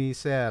Romy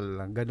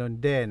Cell,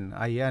 ganon din.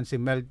 Ayan, si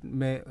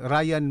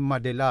Ryan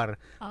Madelar.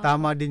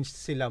 Tama din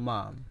sila,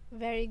 ma'am.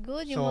 Very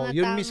good. Yung So, mga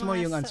yun tama mismo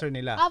yung answer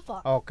nila.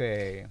 Opo.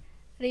 Okay.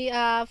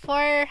 484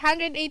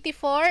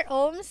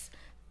 ohms,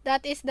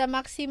 that is the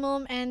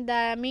maximum, and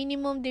the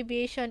minimum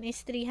deviation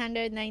is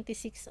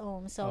 396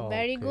 ohms. So,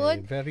 very Okay, good.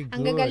 very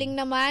Ang good. gagaling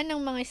naman ng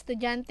mga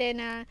estudyante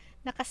na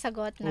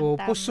nakasagot ng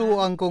tama.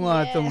 Pusuan ko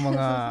nga Yes. itong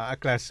mga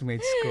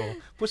classmates ko.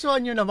 Pusuan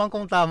nyo naman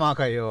kung tama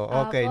kayo.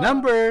 Okay, Opo.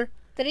 number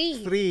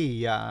 3.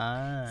 3.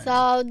 Yan. So,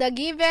 the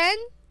given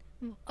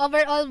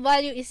overall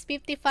value is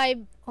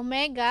 55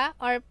 omega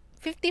or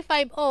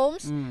 55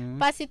 ohms,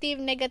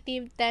 positive,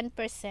 negative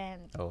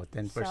 10%. Oh,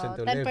 10% So,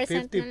 ulit.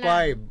 10%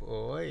 na 55.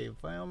 Oy,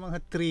 parang mga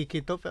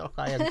tricky to, pero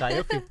kaya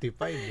 55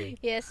 eh.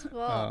 Yes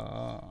po.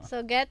 Oo.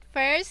 So, get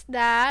first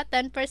the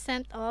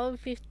 10% of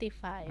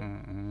 55.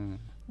 Mm-mm.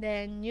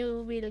 Then,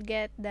 you will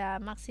get the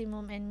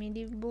maximum and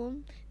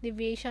minimum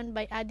deviation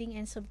by adding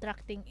and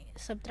subtracting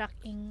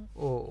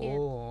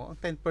Oo,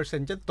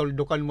 10% dyan,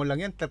 tuldukan mo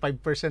lang yan, 5%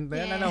 na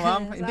yan, Yes. ano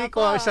ma'am? Hindi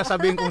ko Opo.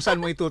 sasabihin kung saan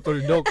mo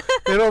itutuldok,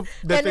 pero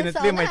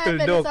definitely may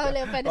tuldok. Pwede sa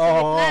uli, pwede sa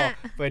Oo, gitna.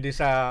 pwede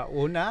sa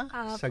una,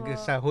 Opo.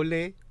 sa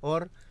huli,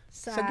 or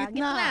sa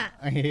gitna.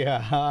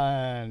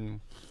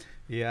 Ayan.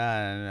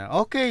 Yan.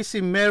 Okay,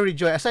 si Mary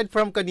Joy. Aside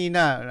from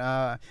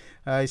kanina,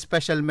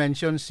 special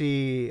mention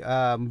si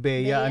Bea.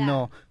 Bea.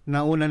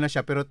 Nauna na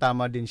siya pero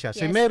tama din siya.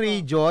 Si Yes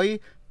Mary po.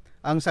 Joy,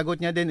 ang sagot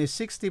niya din is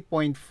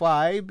 60.5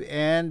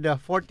 and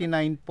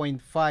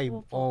 49.5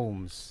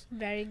 ohms.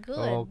 Very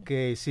good.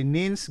 Okay, si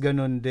Nins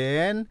ganun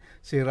din,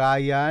 si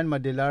Ryan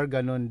Madilar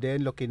ganun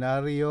din,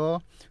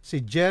 Lokinario,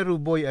 si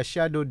Jeruboy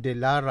Asiado de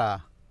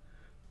Lara.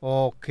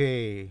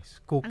 Okay,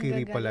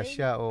 Kukiri Ang pala gagaling.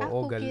 siya.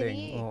 Oo, Kukiri.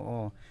 galing.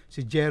 Oo.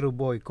 Si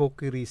Jeruboy,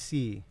 Kukiri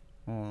C.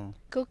 Oo.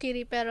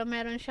 Kukiri, pero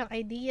meron siyang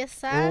idea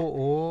sa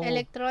Oo.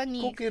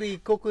 electronics.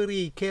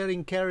 Kukiri,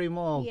 carry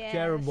mo. Yes.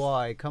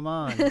 Jeruboy, come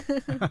on.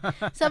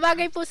 Sa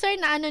bagay po sir,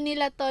 na ano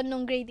nila to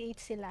nung grade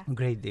 8 sila.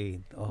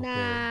 Grade 8. Okay. Na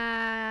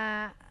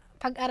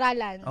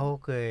pag-aralan.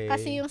 Okay.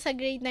 Kasi yung sa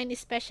grade 9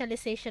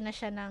 specialization na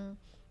siya ng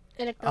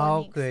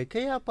electronics. Okay,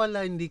 kaya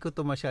pala hindi ko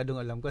to masyadong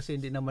alam kasi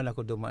hindi naman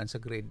ako dumaan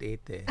sa grade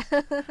 8 eh.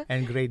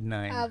 And grade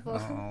 9. Apo.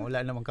 Oo,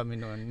 wala naman kami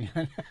noon.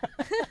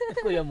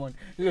 Kuya Mon,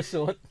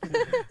 lusot.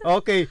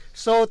 Okay,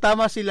 so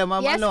tama sila ma'am.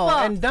 Yes ano? po.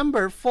 And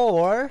number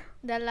 4,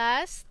 The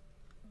last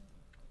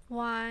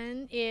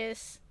one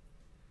is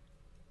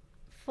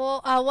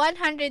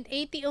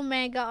 180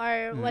 omega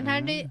or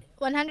 180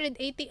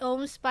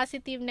 ohms,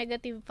 positive,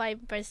 negative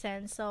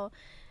 5%. So,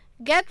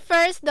 get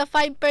first the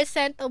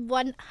 5% of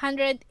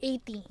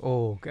 180.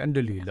 oh, ang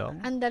dali lang.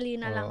 Ang dali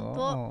na lang Oo.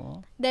 po.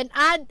 Then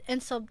add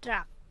and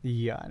subtract.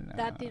 Yan.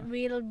 That it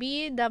will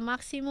be the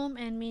maximum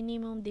and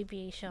minimum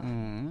deviation.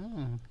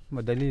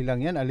 Madali lang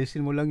yan.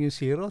 Alisin mo lang yung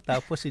 0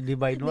 tapos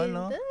i-divide mo,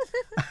 no?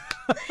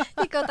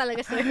 Ikaw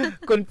talaga, sir.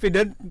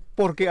 Confident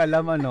porque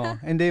alam ano.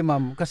 Hindi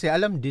ma'am, kasi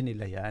alam din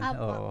nila yan.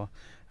 Apo. Oo.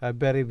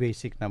 Very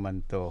basic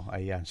naman to.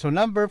 Ayan. So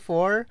number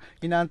 4,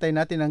 inaantay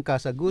natin ang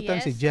kasagutan.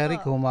 Yes, Si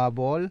Jeric po.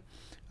 humabol.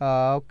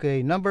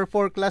 Okay, number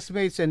 4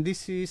 classmates, and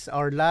this is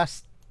our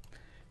last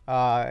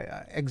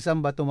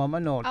exam ba to ma'am?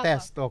 Ano? Opo,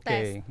 Test.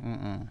 Okay.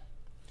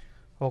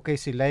 Okay,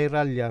 si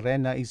Lyra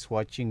Llarena is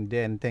watching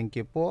din. Thank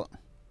you po.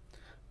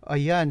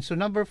 Ayan, so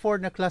number 4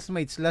 na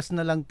classmates, last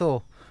na lang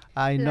to.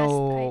 I Last know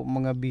time.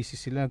 mga busy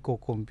sila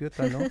nagko-compute,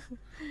 ano?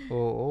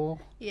 Oo,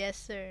 Yes,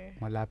 sir.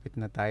 malapit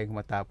na tayong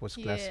matapos,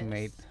 Yes.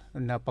 classmate.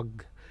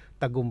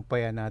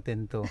 Napagtagumpayan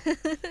natin to.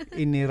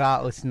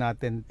 Iniraos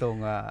natin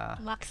tong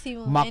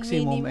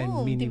maximum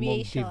and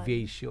minimum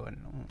deviation.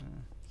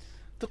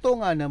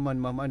 Totoo nga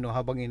naman ma'am,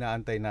 habang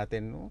inaantay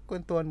natin,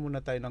 kwentuhan muna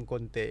tayo ng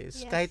konti.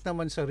 Yes. Kahit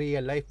naman sa real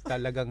life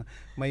talagang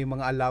may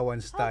mga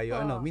allowance tayo.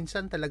 Opo.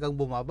 Minsan talagang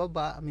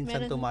bumababa,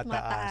 minsan Meron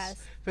tumataas.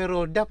 mataas.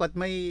 Pero dapat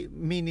may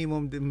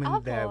minimum din,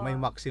 Opo. may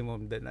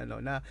maximum din,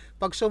 na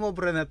pag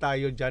sumobra na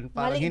tayo diyan,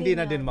 parang Mali hindi din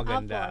na yun. din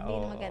maganda. Opo, hindi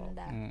Oo.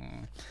 maganda.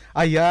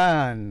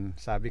 Ayan,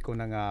 sabi ko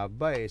na nga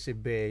ba si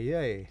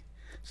Bea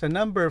Sa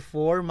number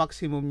 4,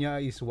 maximum niya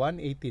is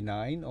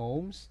 189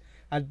 ohms.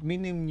 At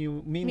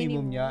minimum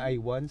niya ay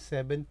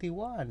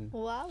 171.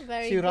 Wow,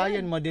 very Si good.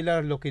 Ryan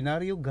Madilar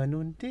Lokinario,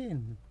 ganun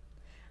din.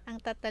 Ang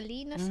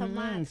tatalino sa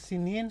math. Si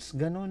Niens,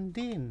 ganun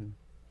din.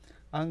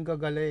 Ang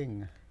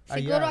gagaling.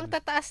 Siguro Ayan. ang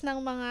tataas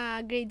ng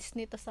mga grades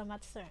nito sa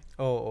math, sir.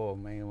 Oo,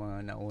 may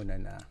mga nauna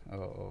na.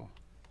 Oo.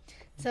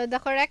 So, the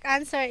correct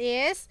answer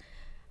is,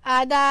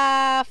 the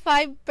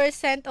 5%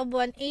 of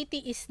 180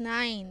 is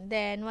 9.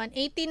 Then,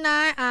 180,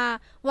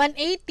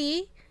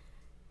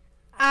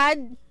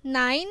 add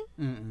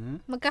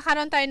 9.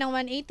 Magkakaroon tayo ng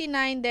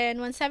 189. Then,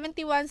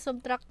 171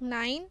 subtract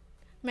 9.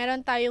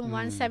 Meron tayong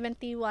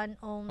 171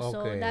 ohms.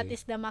 So, Okay. that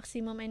is the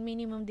maximum and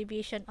minimum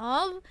deviation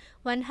of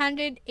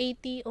 180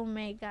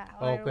 omega.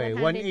 Or Okay,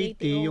 180,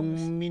 180 yung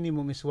ohms.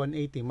 minimum is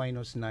 180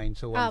 minus 9,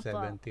 so Apo.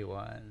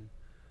 171.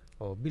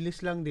 Oh, bilis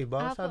lang, 'di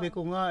ba? Apo. Sabi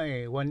ko nga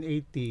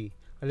 180.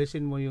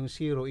 Alisin mo yung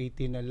 0,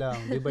 80 na lang.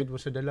 Divide mo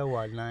sa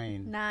dalawa,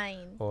 9.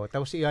 9. Oh,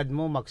 tapos i-add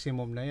mo,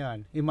 maximum na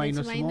 'yan.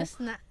 I-minus mo, minus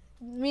na.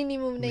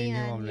 Minimum na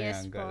minimum yan. na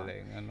Yes yan. po.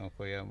 Galing. Ano,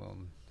 kuya mo?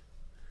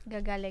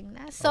 Gagaling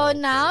na. So, Okay.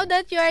 now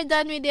that you are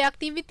done with the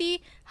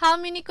activity, how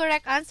many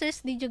correct answers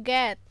did you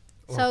get?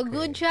 So, Okay.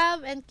 good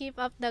job and keep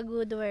up the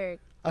good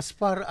work. As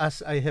far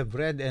as I have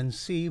read and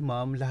see,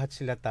 ma'am, lahat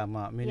sila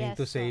tama. Meaning Yes,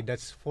 to say, po.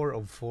 that's 4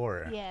 of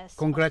 4. Yes.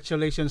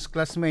 Congratulations,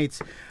 classmates.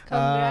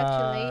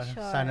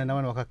 Congratulations. Sana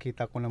naman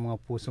makakita ko ng mga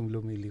pusong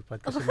lumilipat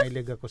kasi may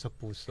lig ako sa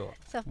puso.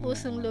 Sa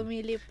pusong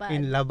lumilipad.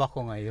 In love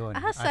ako ngayon.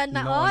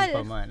 Sana at noon all.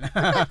 pa man.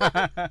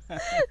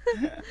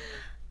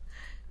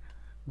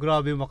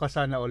 Grabe,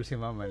 makasana all si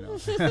mama, no?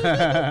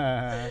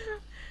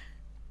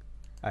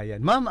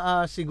 Ayan. Ma'am,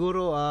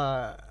 siguro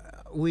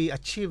we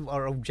achieve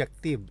our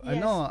objective.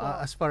 Yes, po.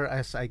 As far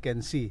as I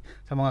can see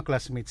sa mga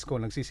classmates ko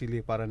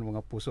nagsisili para ng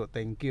mga puso.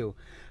 Thank you.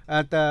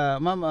 At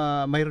ma'am,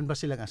 mayroon ba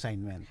silang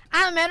assignment?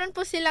 Meron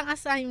po silang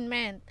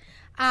assignment.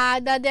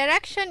 The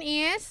direction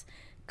is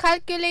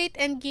calculate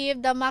and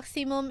give the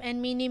maximum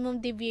and minimum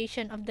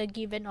deviation of the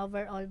given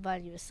overall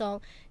value.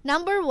 So,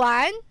 number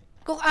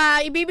 1, kung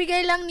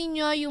ibibigay lang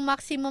ninyo yung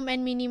maximum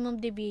and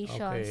minimum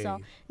deviation. Okay. So,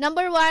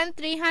 number 1,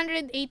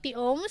 380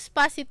 ohms,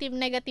 positive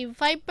negative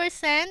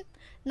 5%.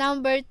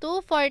 Number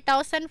 2,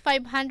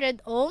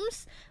 4,500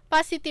 ohms,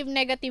 positive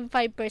negative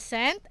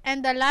 5%. And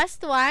the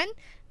last one,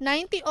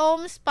 90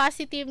 ohms,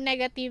 positive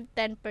negative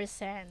 10%.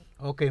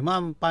 Okay,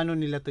 ma'am, paano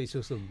nila to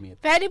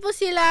isusubmit? Pwede po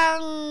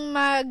silang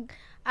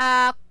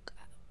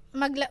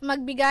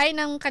magbigay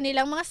ng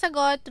kanilang mga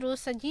sagot through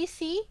sa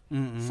GC,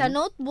 sa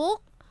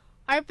notebook,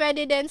 or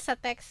pwede din sa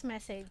text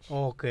message.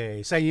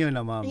 Okay, sa inyo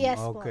na ma'am. Yes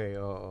okay,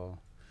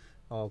 oo.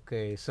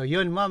 Okay, so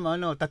yun ma'am,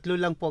 tatlo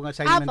lang po ang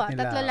assignment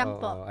nila. Tatlo lang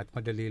po. At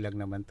madali lang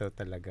naman to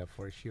talaga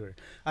for sure.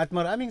 At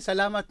maraming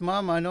salamat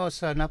ma'am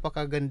sa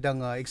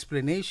napakagandang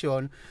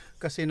explanation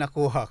kasi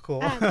nakuha ko.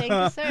 Thank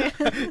you, sir.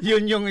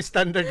 Yun yung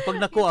standard.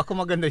 Pag nakuha ko,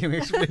 maganda yung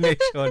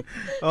explanation.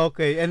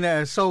 Okay, and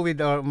so with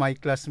my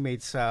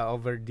classmates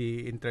over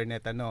the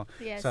internet,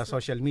 Yes, sa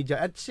social media,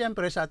 at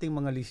siyempre sa ating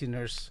mga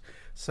listeners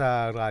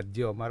sa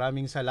radyo.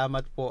 Maraming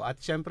salamat po.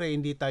 At siyempre,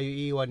 hindi tayo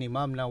iiwan ni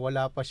ma'am na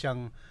wala pa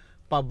siyang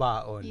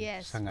pabaon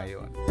sa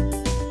ngayon.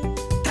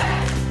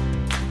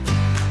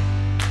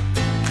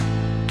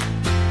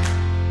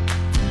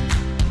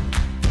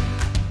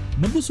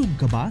 Nabusog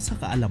ka ba sa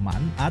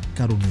kaalaman at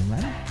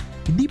karunungan?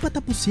 Hindi pa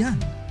tapos yan.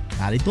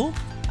 Narito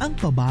ang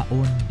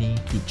pabaon ni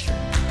teacher.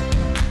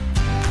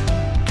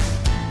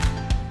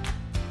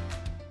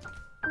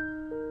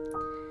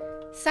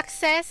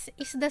 Success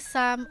is the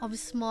sum of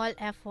small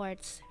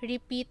efforts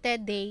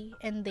repeated day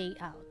and day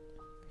out.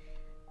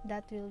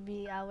 That will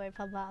be our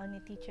pabaon ni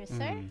teacher,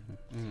 sir.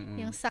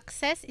 Yung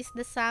success is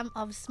the sum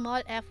of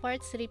small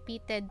efforts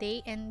repeated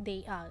day and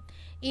day out.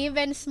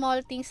 Even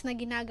small things na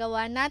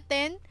ginagawa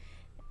natin,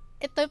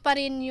 ito pa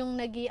rin yung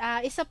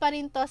isa pa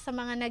rin to sa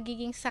mga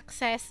nagiging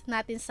success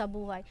natin sa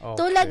buhay. Okay.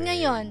 Tulad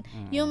ngayon,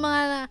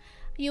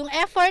 yung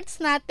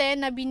efforts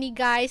natin na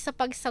binigay sa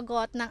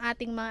pagsagot ng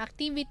ating mga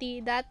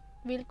activity, that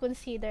will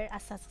consider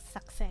as a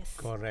success.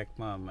 Correct,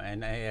 ma'am.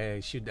 And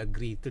I should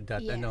agree to that.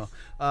 Yes.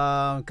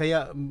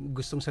 Kaya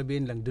gustong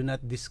sabihin lang, do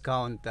not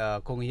discount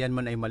kung yan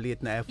man ay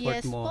maliit na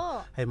effort mo,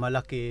 ay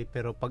malaki,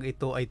 pero pag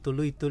ito ay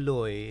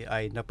tuloy-tuloy,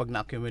 ay pag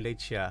na-accumulate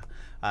siya,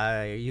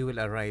 you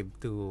will arrive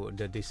to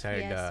the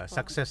desired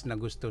success na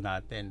gusto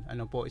natin.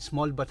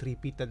 Small but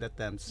repeated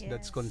attempts. Yes.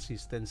 That's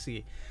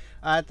consistency.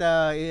 At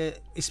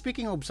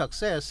speaking of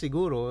success,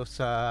 siguro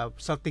sa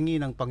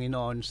tingin ng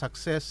Panginoon,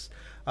 success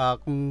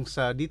kung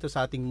dito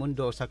sa ating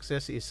mundo,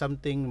 success is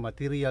something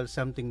material,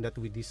 something that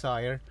we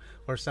desire,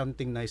 or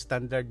something na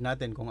standard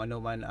natin kung ano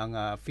man ang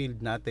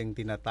field nating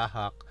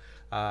tinatahak.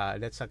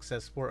 That's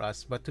success for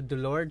us. But to the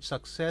Lord,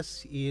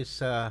 success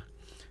is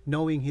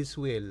knowing His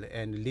will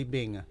and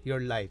living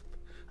your life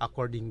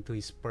according to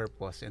His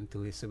purpose and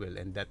to His will,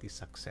 and that is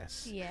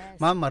success. Yes.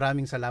 Ma'am,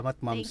 maraming salamat,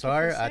 Ma'am Thank you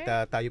Sar, po, sir.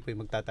 at tayo po'y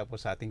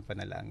magtatapos sa ating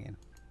panalangin.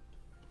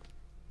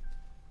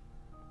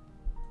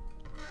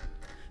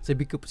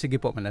 Sige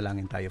po,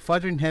 manalangin tayo.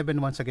 Father in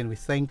heaven, once again, we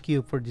thank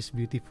you for this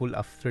beautiful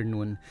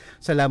afternoon.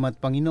 Salamat,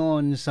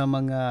 Panginoon, sa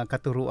mga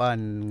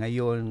katuruan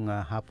ngayong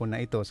hapon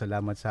na ito.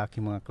 Salamat sa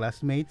aking mga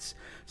classmates,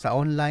 sa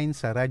online,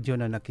 sa radyo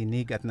na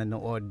nakinig at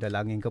nanood.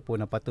 Dalangin ko po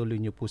na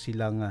patuloy niyo po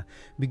silang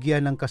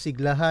bigyan ng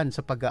kasiglahan sa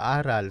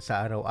pag-aaral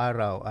sa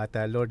araw-araw at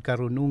Lord,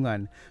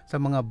 karunungan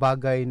sa mga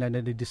bagay na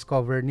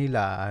nadidiscover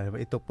nila.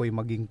 Ito po'y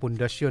maging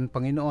pundasyon,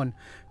 Panginoon,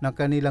 na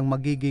kanilang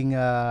magiging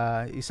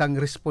isang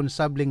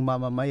responsableng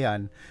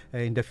mamamayan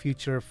in the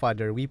future,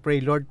 Father. We pray,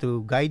 Lord,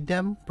 to guide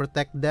them,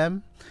 protect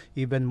them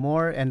even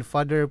more, and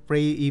Father,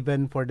 pray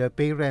even for the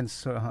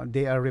parents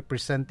they are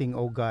representing,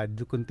 oh God,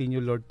 to continue,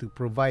 Lord, to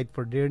provide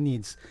for their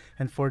needs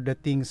and for the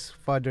things,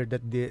 Father,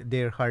 that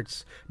their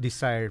hearts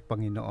desire,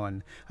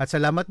 Panginoon. At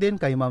salamat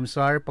din kay Ma'am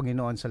Sar,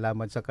 Panginoon,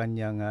 salamat sa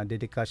kanyang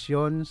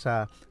dedikasyon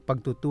sa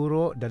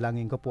pagtuturo.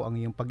 Dalangin ko po ang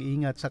iyong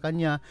pag-iingat sa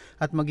kanya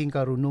at maging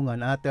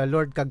karunungan at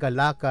Lord,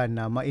 kagalakan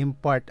na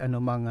ma-impart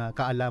anumang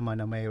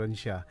kaalaman na mayroon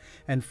siya.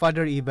 And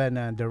Father, even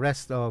the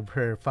rest of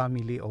her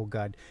family, oh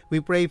God.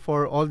 We pray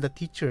for all the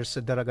teachers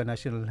sa Daraga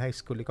National High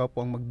School. Ikaw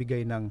po ang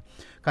magbigay ng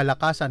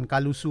kalakasan,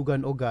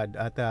 kalusugan, oh God,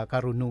 at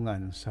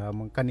karunungan sa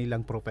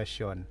kanilang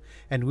profesyon.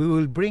 And we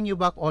will bring you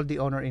back all the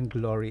honor and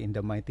glory in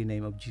the mighty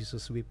name of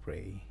Jesus we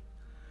pray.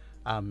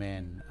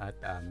 Amen at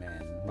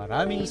amen.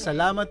 Maraming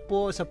salamat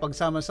po sa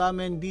pagsama sa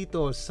amin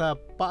dito sa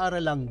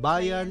Paaralang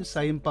Bayan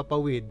sa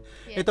Himpapawid.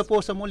 Yes. Ito po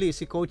sa muli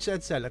si Coach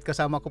Edsel at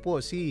kasama ko po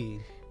si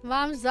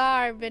Ma'am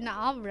Zarmae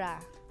Buenaobra.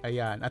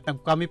 Ayan, at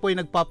kami po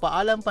ay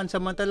nagpapaalam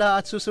pansamantala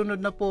at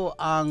susunod na po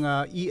ang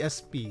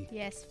ESP.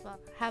 Yes po.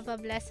 Have a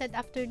blessed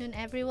afternoon,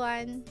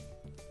 everyone.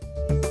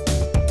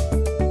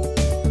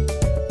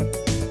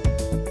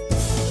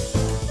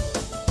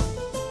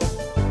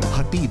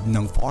 Hatid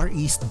ng Far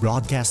East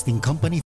Broadcasting Company